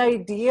the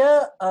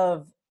idea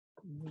of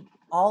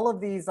all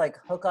of these like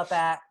hookup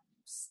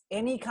apps,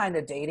 any kind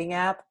of dating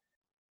app.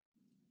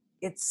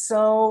 It's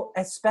so,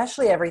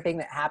 especially everything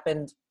that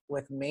happened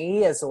with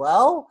me as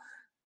well.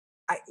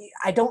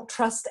 I don't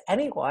trust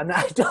anyone.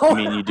 I don't.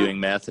 You mean you doing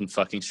meth and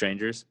fucking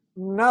strangers?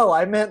 No,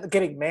 I meant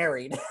getting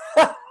married.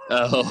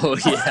 Oh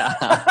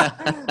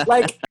yeah.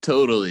 Like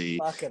totally.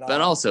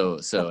 But also,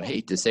 so I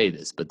hate to say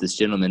this, but this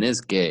gentleman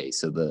is gay.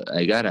 So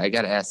I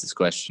gotta ask this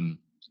question.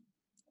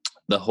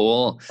 The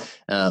whole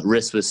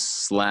wrist was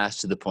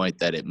slashed to the point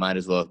that it might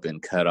as well have been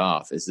cut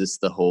off. Is this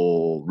the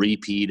whole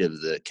repeat of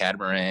the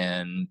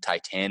Catamaran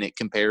Titanic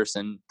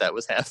comparison that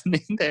was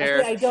happening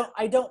there? I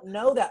don't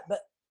know that, but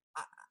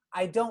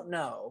I don't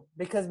know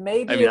because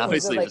maybe. I mean,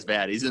 obviously it was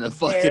bad. He's in a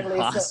fucking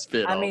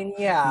hospital. I mean,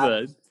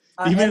 yeah.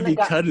 But even if he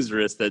cut his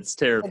wrist, that's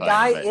terrifying. The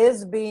guy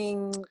is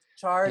being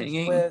charged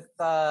with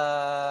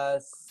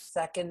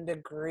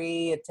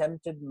second-degree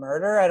attempted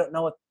murder. I don't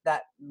know what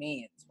that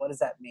means. What does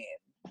that mean?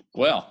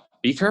 Well,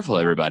 be careful,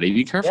 everybody.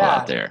 Be careful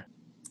out there.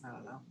 I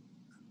don't know.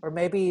 Or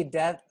maybe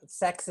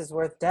sex is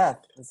worth death.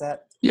 Is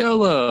that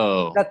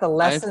YOLO? Is that the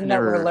lesson that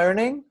we're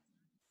learning?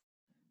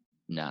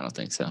 No, I don't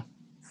think so.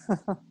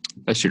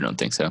 I sure don't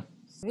think so.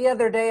 The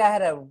other day, I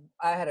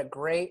had a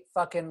great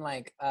fucking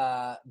like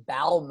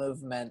bowel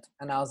movement,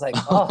 and I was like,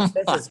 "Oh,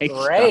 this is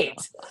great!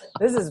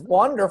 This is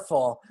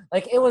wonderful!"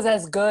 Like it was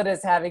as good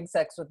as having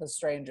sex with a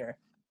stranger.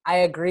 I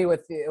agree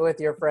with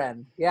your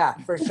friend. Yeah,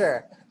 for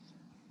sure.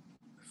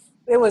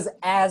 It was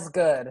as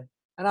good,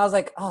 and I was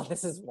like, "Oh,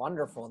 this is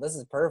wonderful! This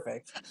is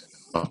perfect."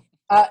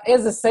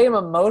 It's the same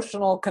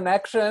emotional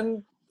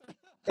connection,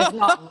 if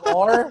not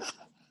more.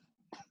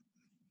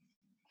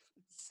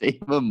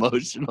 Same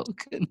emotional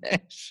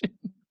connection.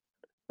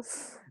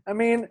 I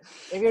mean,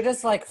 if you're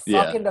just like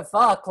fucking to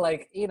fuck,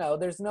 like, you know,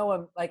 there's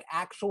no like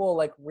actual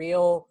like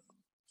real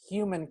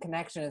human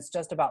connection. It's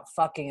just about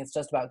fucking. It's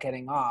just about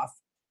getting off,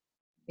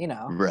 you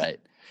know? Right.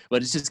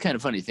 But it's just kind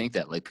of funny to think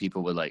that like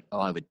people would like, oh,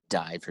 I would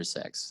die for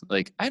sex.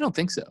 Like, I don't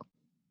think so.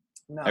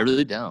 No. I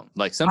really don't.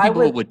 Like some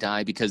people would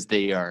die because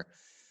they are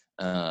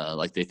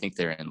like they think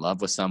they're in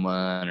love with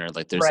someone or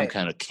like there's some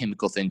kind of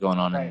chemical thing going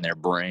on in their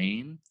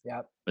brain.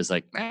 Yep. It's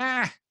like,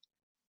 I'd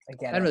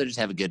rather just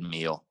have a good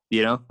meal,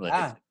 you know?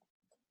 Like,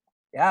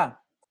 yeah.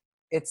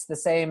 It's the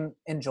same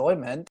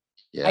enjoyment.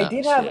 Yeah, I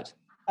did have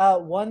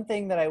one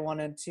thing that I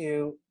wanted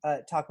to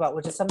talk about,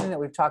 which is something that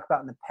we've talked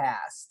about in the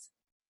past,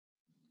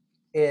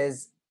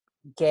 is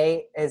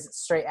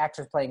straight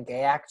actors playing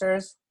gay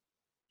actors.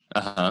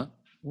 Uh-huh.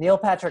 Neil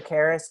Patrick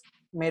Harris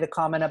made a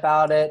comment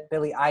about it.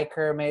 Billy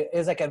Eicher it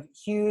was like a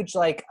huge,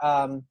 like,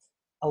 a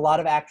lot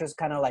of actors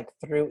kind of like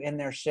threw in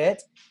their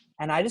shit.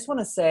 And I just want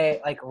to say,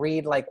 like,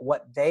 read like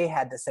what they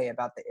had to say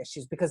about the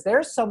issues, because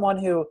there's someone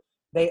who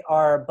they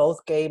are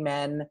both gay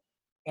men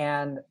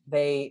and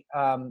they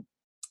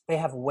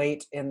have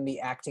weight in the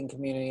acting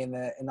community in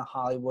the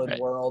Hollywood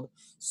world.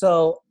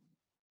 So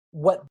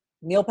what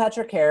Neil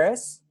Patrick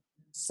Harris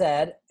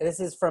said,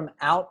 this is from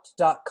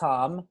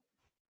out.com,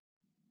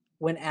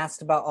 when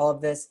asked about all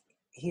of this,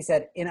 he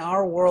said, in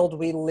our world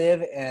we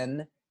live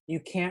in, you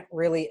can't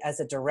really, as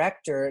a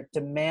director,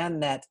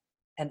 demand that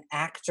an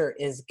actor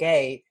is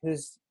gay. Who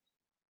is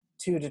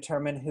to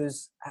determine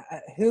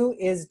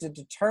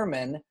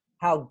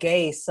how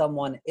gay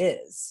someone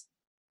is?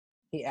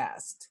 He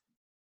asked.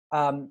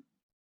 But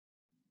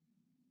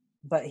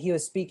he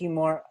was speaking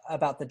more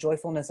about the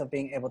joyfulness of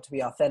being able to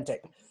be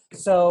authentic.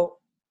 So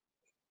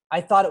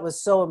I thought it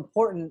was so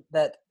important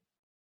that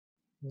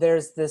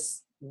there's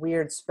this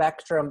weird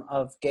spectrum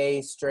of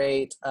gay,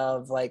 straight,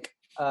 of like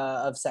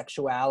of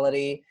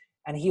sexuality,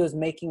 and he was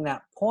making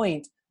that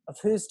point of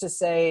who's to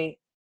say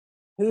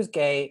who's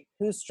gay,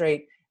 who's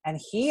straight. And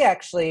he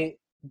actually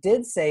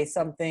did say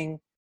something.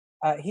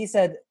 He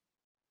said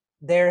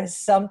there is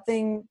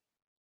something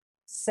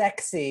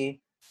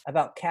sexy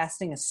about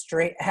casting a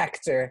straight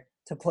actor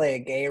to play a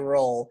gay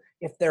role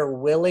if they're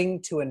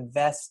willing to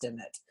invest in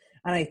it.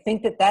 And I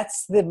think that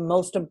that's the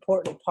most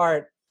important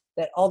part,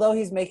 that although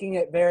he's making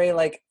it very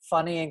like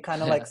funny and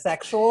kind of like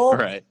sexual,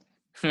 right.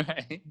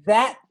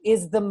 That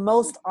is the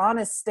most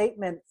honest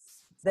statement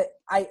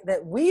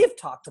that we've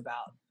talked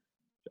about.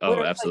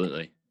 Oh,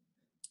 absolutely.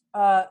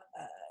 Like,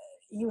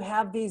 you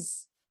have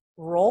these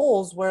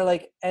roles where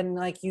like, and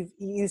like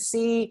you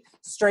see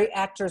straight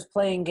actors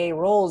playing gay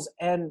roles,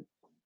 and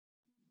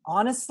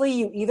honestly,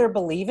 you either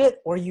believe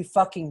it or you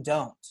fucking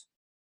don't.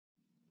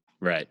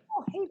 Right.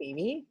 Oh, hey,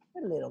 baby.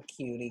 A little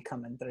cutie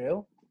coming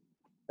through.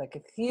 Like,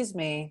 excuse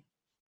me,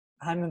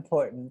 I'm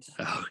important.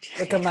 Okay.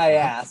 Look at my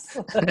ass.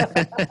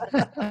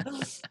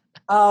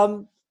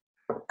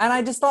 And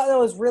I just thought that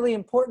was really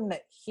important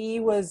that he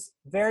was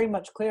very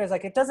much clear. It's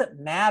like, it doesn't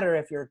matter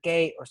if you're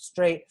gay or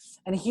straight.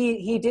 And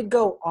he did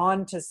go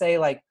on to say,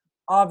 like,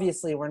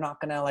 obviously we're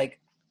not going to like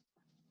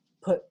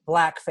put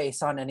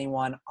blackface on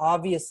anyone.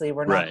 Obviously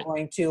we're not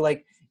going to,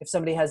 like, if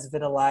somebody has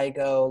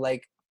vitiligo,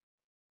 like,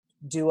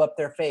 do up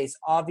their face.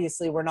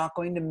 Obviously we're not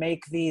going to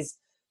make these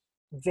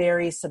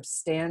very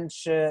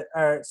substantial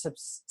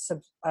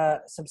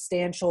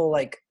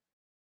like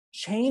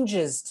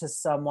changes to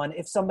someone.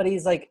 If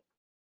somebody's like,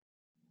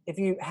 if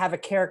you have a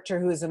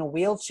character who is in a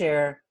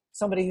wheelchair,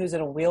 somebody who's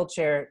in a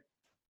wheelchair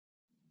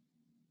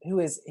who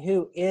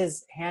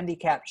is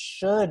handicapped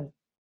should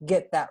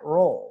get that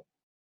role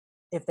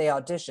if they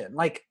audition,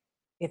 like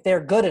if they're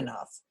good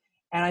enough.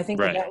 And I think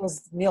that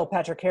was Neil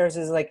Patrick Harris,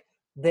 is like,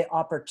 the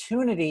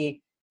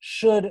opportunity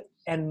should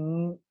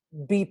and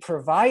be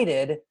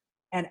provided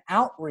and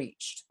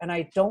outreached. And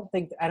I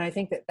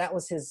think that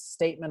was his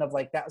statement of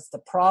like, that was the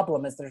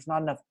problem, is there's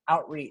not enough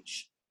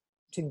outreach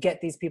to get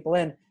these people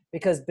in,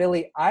 because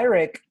Billy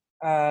Eichner,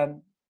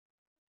 or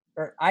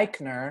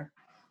Eichner,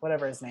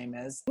 whatever his name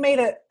is, made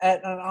an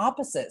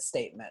opposite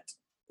statement.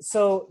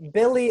 So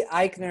Billy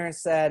Eichner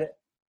said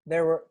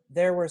there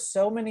were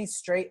so many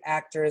straight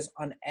actors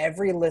on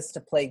every list to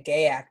play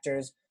gay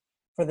actors.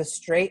 For the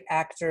straight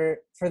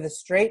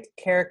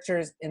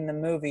characters in the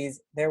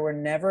movies, there were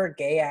never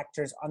gay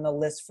actors on the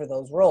list for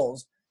those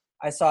roles.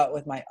 I saw it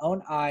with my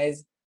own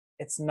eyes.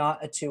 It's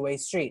not a two-way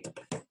street.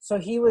 So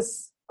he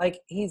was like,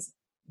 he's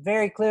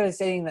very clearly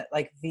stating that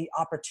like the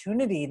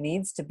opportunity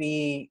needs to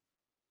be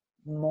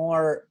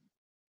more,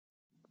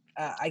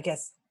 I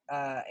guess,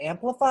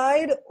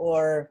 amplified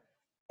or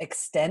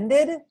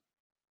extended.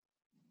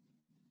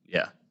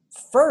 Yeah.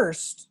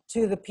 First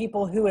to the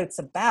people who it's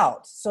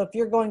about. So if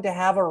you're going to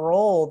have a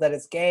role that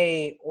is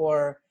gay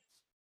or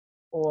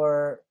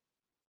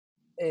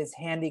is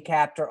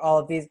handicapped or all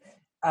of these,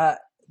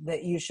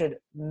 that you should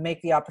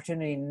make the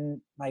opportunity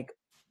like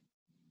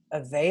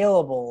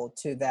available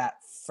to that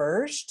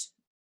first.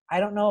 I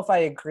don't know if I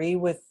agree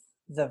with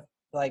the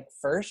like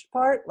first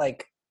part.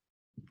 Like,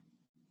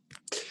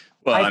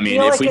 well, I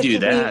mean, if we do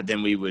that,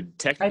 then we would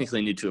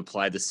technically need to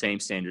apply the same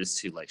standards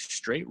to like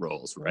straight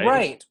roles, right?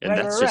 Right. And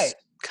that's just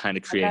kind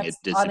of creating a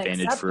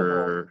disadvantage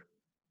for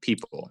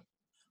people.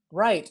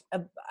 Right.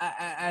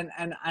 And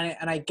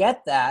I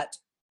get that.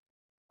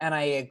 And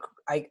I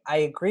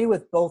agree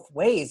with both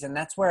ways. And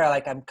that's where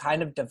like I'm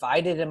kind of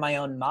divided in my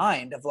own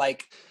mind of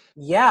like,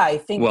 yeah, I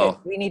think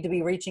that we need to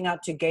be reaching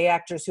out to gay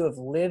actors who have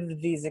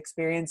lived these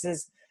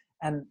experiences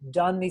and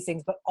done these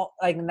things. But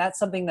like, and that's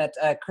something that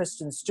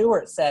Kristen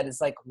Stewart said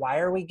is like, why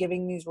are we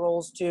giving these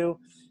roles to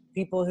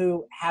people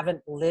who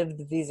haven't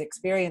lived these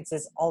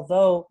experiences?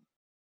 Although,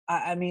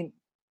 I mean,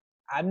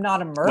 I'm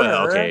not a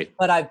murderer,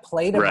 but I've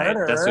played a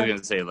murderer. That's what I was going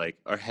to say. Like,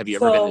 or have you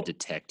ever been a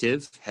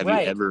detective? Have you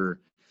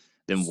ever?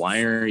 Then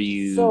why are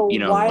you? So you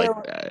know, like.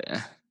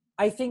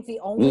 I think the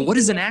only. What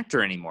is an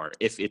actor anymore?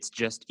 If it's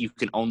just you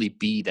can only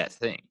be that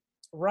thing.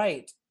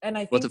 Right, and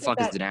I think what the fuck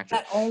is an actor?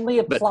 That only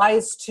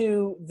applies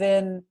to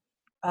then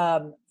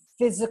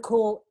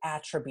physical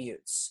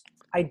attributes.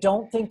 I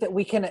don't think that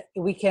we can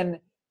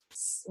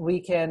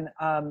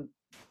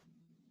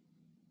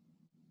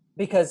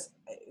because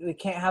we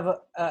can't have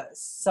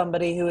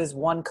somebody who is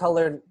one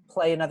color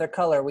play another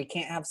color. We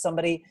can't have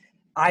somebody.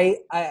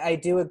 I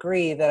do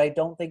agree that I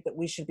don't think that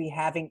we should be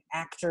having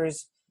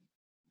actors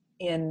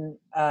in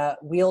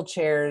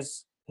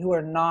wheelchairs who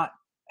are not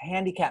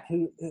handicapped.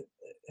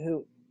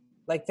 Who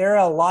like there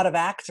are a lot of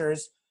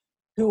actors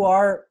who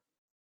are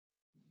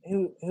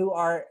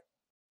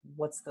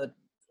what's the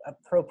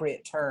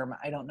appropriate term?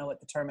 I don't know what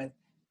the term is.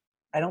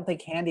 I don't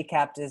think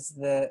handicapped is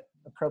the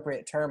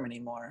appropriate term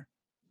anymore.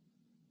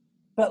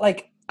 But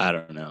like, I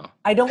don't know.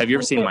 I don't. Have you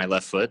ever seen My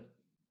Left Foot?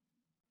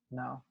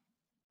 No.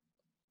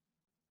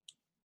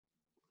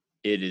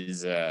 It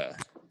is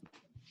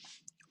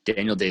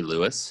Daniel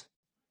Day-Lewis.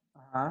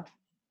 Uh-huh.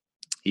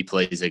 He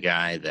plays a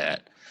guy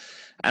that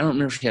I don't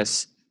remember if he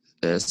has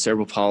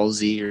cerebral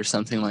palsy or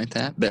something like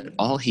that, but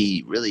all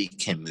he really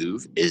can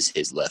move is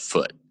his left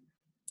foot.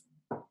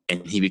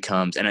 And he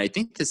becomes, and I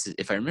think this is,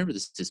 if I remember,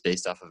 this is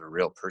based off of a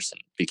real person,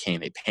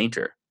 became a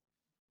painter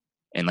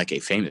and like a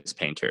famous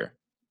painter.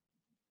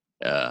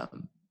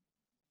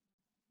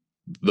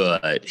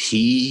 But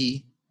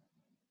he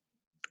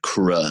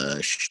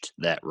crushed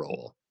that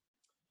role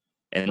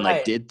and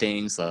like did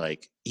things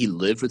like he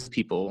lived with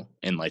people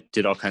and like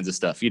did all kinds of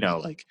stuff, you know,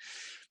 like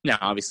now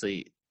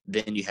obviously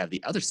then you have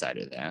the other side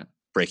of that,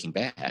 Breaking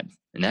Bad,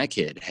 and that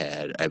kid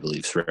had, I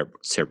believe,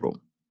 cerebral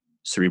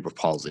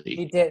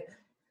palsy.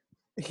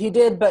 He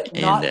did, but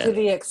not to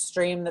the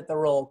extreme that the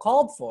role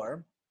called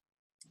for,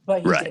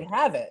 but he did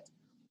have it.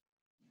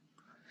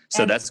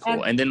 So that's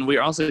cool. And then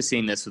we're also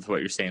seeing this with what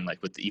you're saying,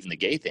 like with even the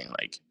gay thing.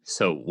 Like,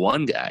 so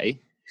one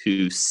guy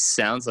who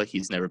sounds like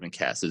he's never been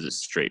cast as a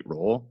straight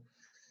role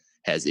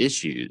has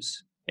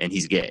issues and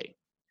he's gay.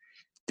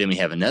 Then we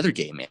have another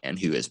gay man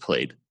who has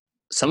played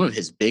some of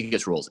his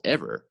biggest roles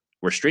ever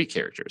were straight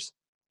characters.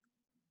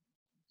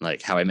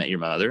 Like How I Met Your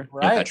Mother,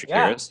 Neil Patrick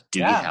Harris,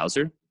 Doogie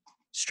Howser,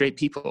 straight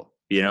people,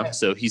 you know?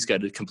 So he's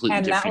got a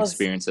completely different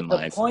experience in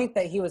life. The point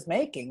that he was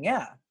making,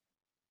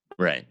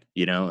 Right.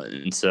 You know,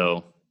 and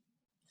so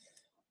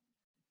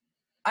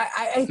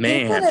I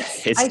think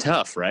that it's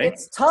tough, right?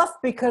 It's tough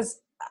because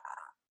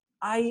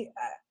I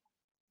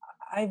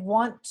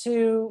want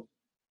to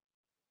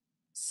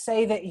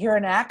say that you're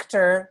an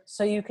actor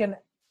so you can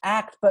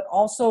act, but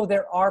also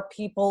there are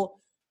people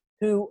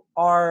who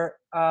are,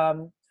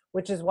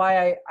 which is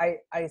why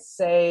I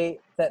say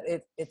that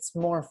it's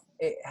more,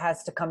 it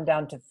has to come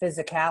down to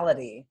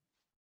physicality.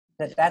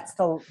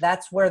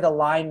 That's where the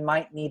line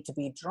might need to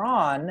be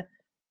drawn.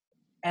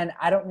 And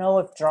I don't know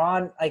if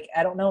I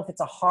don't know if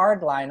it's a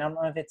hard line. I don't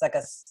know if it's like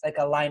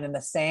a line in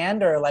the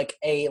sand or like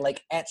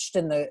etched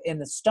in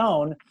the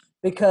stone,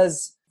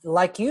 because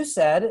like you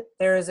said,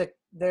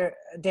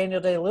 Daniel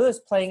Day-Lewis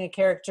playing a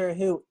character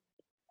who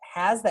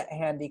has that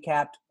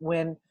handicap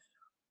when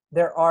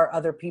there are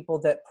other people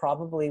that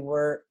probably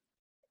were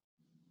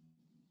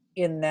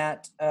in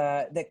that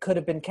that could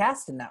have been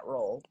cast in that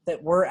role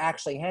that were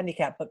actually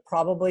handicapped, but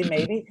probably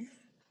maybe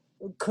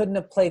couldn't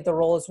have played the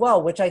role as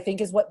well, which I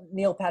think is what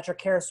Neil Patrick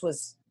Harris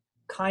was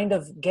kind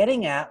of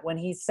getting at when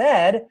he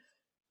said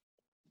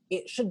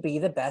it should be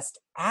the best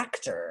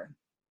actor.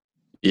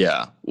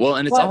 Yeah. Well,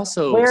 and it's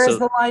also... Where is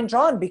the line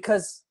drawn?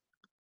 Because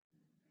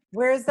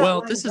where is that line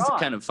drawn? Well, this is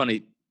kind of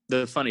funny.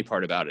 The funny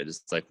part about it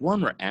is it's like,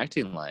 one, we're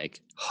acting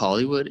like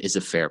Hollywood is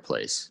a fair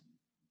place.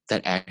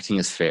 that acting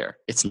is fair.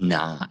 It's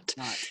not.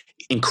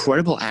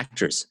 Incredible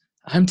actors.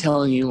 I'm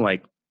telling you,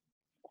 like,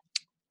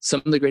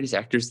 some of the greatest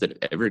actors that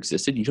have ever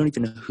existed, you don't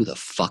even know who the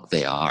fuck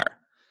they are.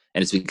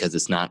 And it's because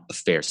it's not a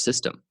fair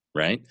system,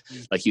 right?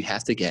 Like, you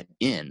have to get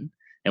in,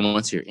 and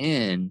once you're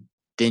in,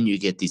 then you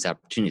get these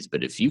opportunities.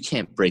 But if you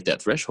can't break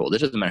that threshold, it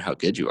doesn't matter how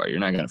good you are. You're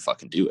not going to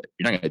fucking do it.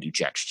 You're not going to do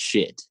jack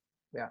shit.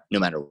 Yeah. No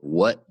matter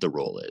what the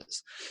role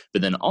is.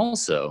 But then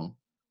also,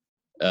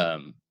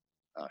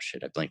 oh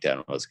shit, I blanked out on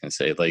what I was going to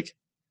say. Like,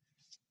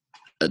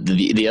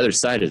 the other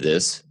side of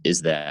this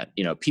is that,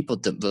 you know, people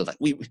like,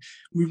 we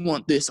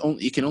want this,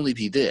 only it can only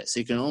be this.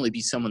 It can only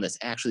be someone that's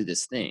actually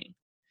this thing.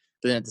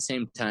 But then at the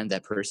same time,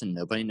 that person,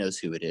 nobody knows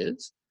who it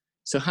is.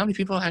 So how many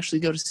people actually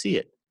go to see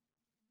it?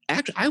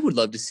 Actually, I would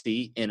love to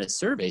see in a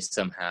survey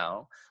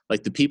somehow,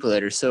 like, the people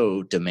that are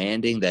so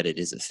demanding that it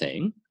is a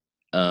thing,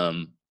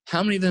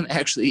 how many of them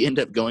actually end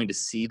up going to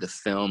see the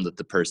film that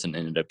the person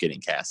ended up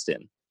getting cast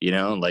in, you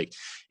know, like,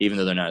 even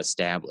though they're not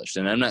established.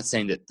 And I'm not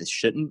saying that this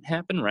shouldn't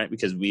happen, right?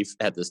 Because we've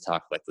had this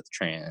talk, like, with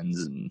trans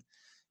and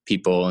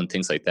people and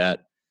things like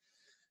that,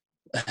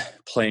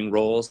 playing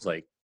roles.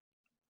 Like,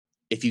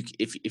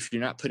 if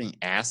you're not putting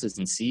asses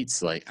in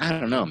seats, like, I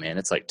don't know, man,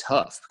 it's like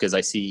tough, because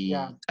I see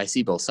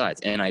both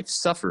sides, and I've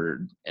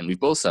suffered, and we've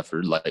both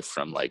suffered, like,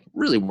 from, like,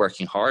 really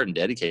working hard and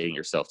dedicating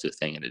yourself to a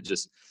thing. And it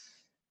just,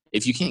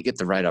 if you can't get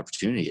the right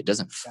opportunity, it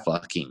doesn't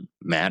fucking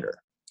matter.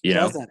 You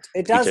know?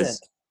 It doesn't.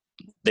 Because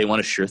they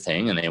want a sure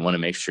thing, and they want to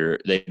make sure,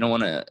 they don't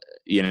want to,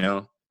 you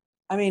know.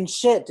 I mean,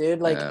 shit, dude.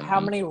 Like, how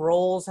many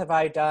roles have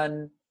I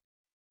done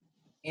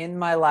in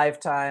my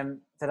lifetime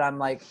that I'm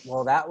like,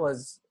 well, that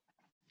was,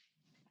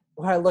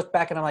 where I look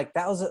back and I'm like,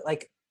 that was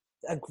like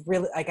a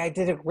really, like, I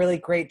did a really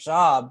great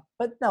job,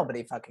 but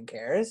nobody fucking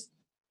cares.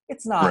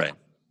 It's not. Right.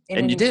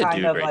 And you did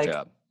do a great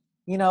job.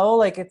 You know,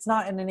 like, it's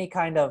not in any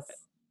kind of.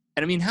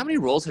 And I mean, how many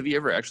roles have you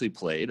ever actually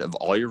played, of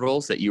all your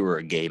roles, that you were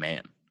a gay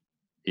man?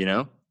 You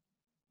know?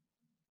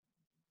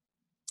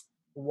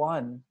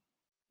 One.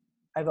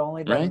 I've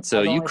only done. Right?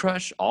 So you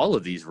crush all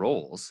of these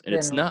roles, and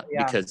it's not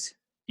because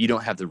you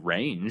don't have the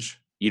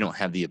range, you don't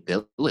have the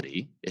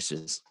ability. It's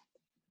just,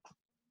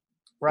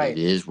 right. It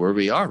is where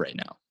we are right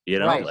now. You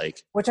know, right.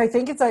 Like, which I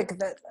think it's like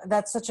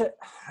that's such a,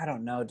 I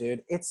don't know,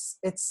 dude. It's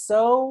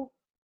so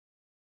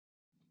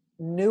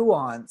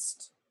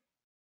nuanced,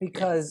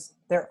 because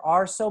there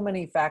are so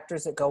many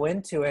factors that go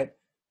into it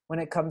when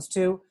it comes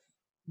to,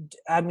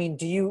 I mean,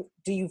 do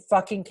you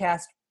fucking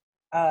cast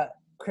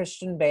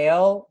Christian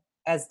Bale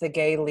as the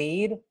gay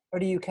lead, or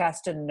do you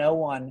cast a no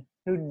one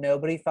who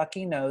nobody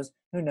fucking knows,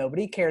 who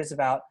nobody cares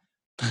about?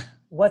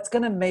 What's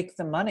going to make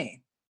the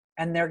money?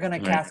 And they're going to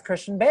cast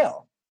Christian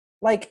Bale,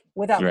 like,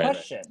 without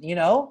question, you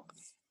know?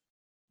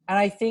 And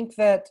I think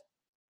that's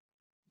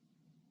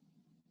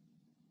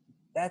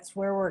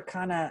where we're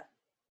kind of,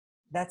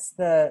 that's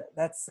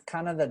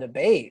kind of the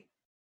debate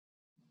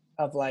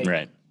of, like,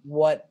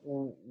 what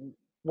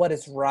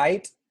is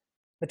right,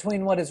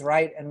 between what is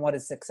right and what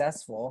is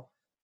successful.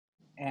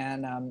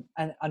 And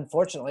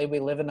unfortunately, we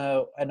live in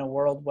a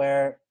world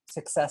where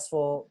success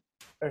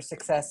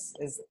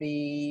is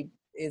the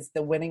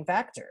winning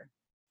factor.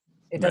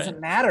 It doesn't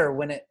matter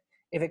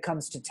if it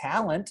comes to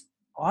talent.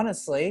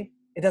 Honestly,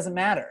 it doesn't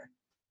matter.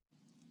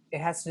 It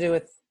has to do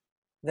with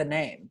the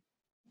name.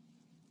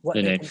 What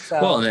they can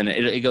sell. Well, and then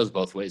it goes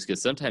both ways,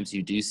 because sometimes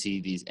you do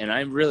see these, and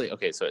I'm really,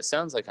 okay, so it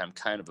sounds like I'm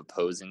kind of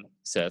opposing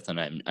Seth,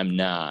 and I'm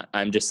not.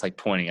 I'm just, like,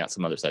 pointing out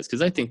some other sides,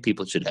 because I think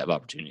people should have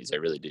opportunities. I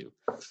really do.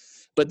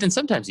 But then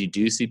sometimes you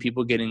do see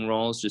people getting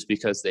roles just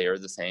because they are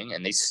the thing,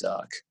 and they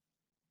suck.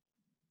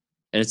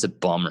 And it's a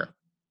bummer.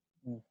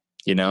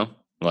 You know?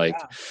 Like,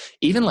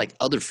 even, like,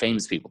 other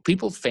famous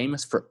people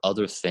famous for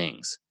other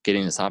things,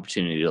 getting this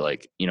opportunity to,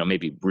 like, you know,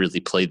 maybe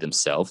really play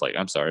themselves. Like,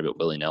 I'm sorry, but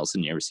Willie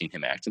Nelson, you ever seen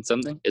him act in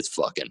something? It's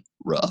fucking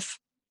rough.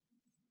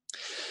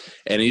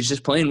 And he's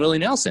just playing Willie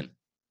Nelson.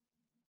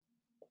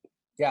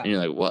 Yeah. And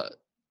you're like, what?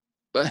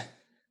 But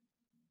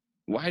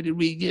why did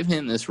we give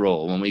him this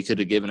role when we could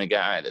have given a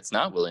guy that's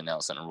not Willie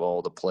Nelson a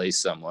role to play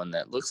someone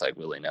that looks like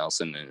Willie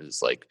Nelson and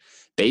is, like,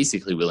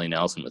 basically Willie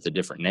Nelson with a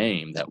different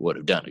name that would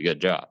have done a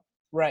good job.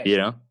 Right. You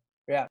know?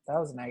 Yeah, that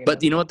was negative.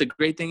 But you know what the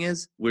great thing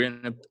is? We're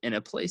in a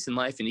place in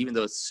life, and even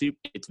though it's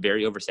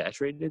very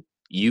oversaturated,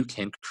 you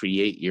can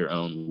create your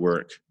own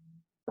work.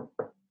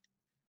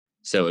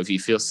 So if you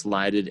feel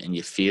slighted and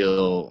you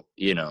feel,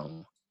 you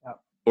know,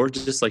 or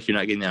just like you're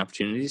not getting the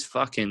opportunities,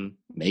 fucking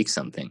make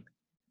something.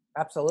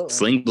 Absolutely.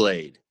 Sling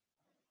Blade.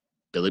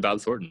 Billy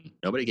Bob Thornton.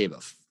 Nobody gave a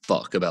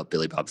fuck about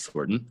Billy Bob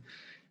Thornton.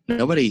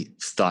 Nobody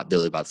thought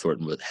Billy Bob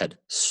Thornton had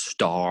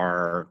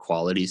star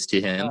qualities to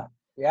him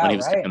when he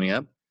was coming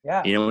up.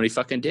 Yeah. You know what he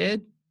fucking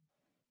did?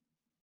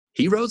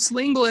 He wrote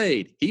Sling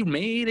Blade. He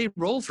made a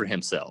role for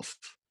himself.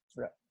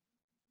 Right.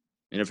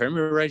 And if I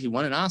remember right, he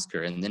won an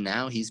Oscar, and then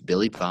now he's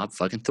Billy Bob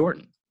fucking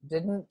Thornton.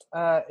 Isn't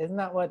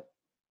that what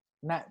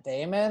Matt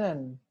Damon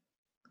and...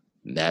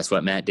 That's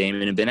what Matt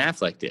Damon and Ben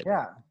Affleck did.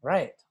 Yeah,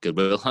 right. Good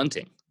Will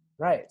Hunting.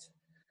 Right.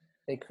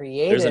 They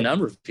created... There's a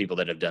number of people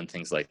that have done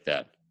things like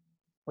that.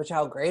 Which,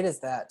 how great is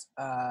that?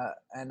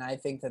 And I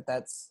think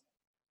that's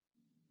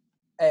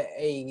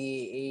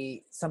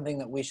something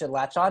that we should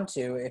latch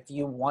onto. If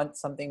you want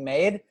something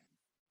made,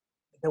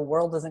 the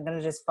world isn't going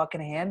to just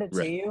fucking hand it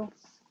to you.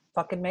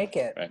 Fucking make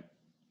it.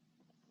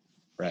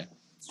 Right.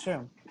 It's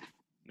true.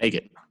 Make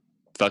it.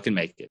 Fucking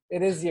make it.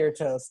 It is your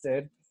toast,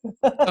 dude.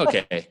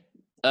 Okay.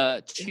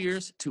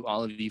 Cheers to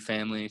all of you,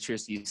 family.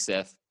 Cheers to you,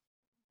 Seth.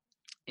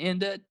 And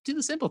do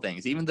the simple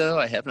things, even though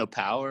I have no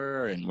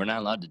power and we're not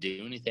allowed to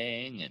do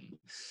anything. And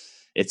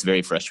it's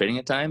very frustrating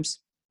at times.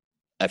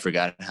 I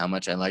forgot how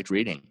much I liked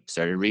reading.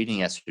 Started reading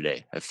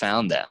yesterday. I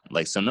found that.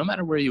 Like, so no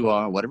matter where you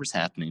are, whatever's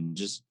happening,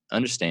 just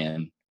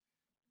understand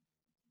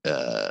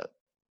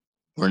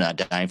we're not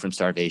dying from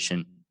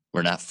starvation.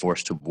 We're not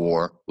forced to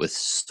war with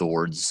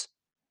swords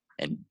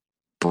and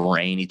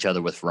brain each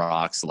other with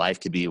rocks. Life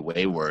could be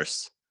way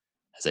worse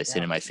as I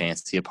sit in my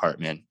fancy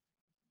apartment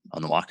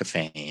on the Walk of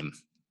Fame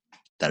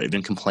that I've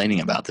been complaining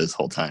about this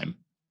whole time.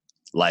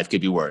 Life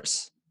could be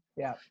worse.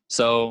 Yeah.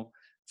 So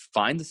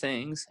find the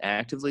things,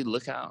 actively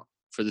look out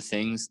for the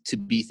things to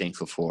be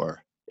thankful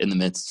for in the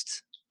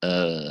midst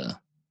of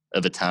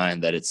a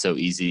time that it's so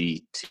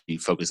easy to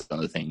focus on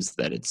the things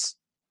that it's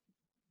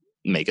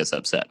make us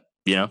upset,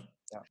 you know?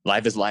 Yeah.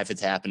 Life is life.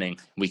 It's happening.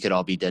 We could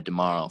all be dead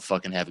tomorrow.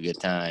 Fucking have a good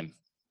time.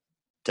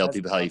 Tell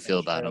people how you feel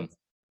about them.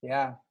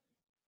 Yeah.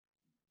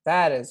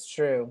 That is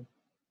true.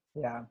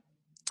 Yeah.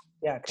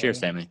 Yeah. Cody. Cheers,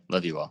 family.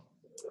 Love you all.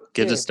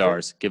 Give us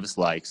stars. Give us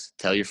likes.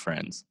 Tell your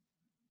friends.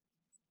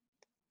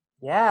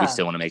 Yeah. We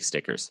still want to make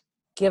stickers.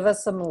 Give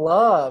us some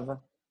love.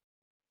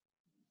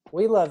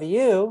 We love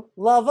you.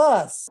 Love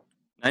us.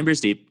 9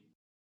 beers deep.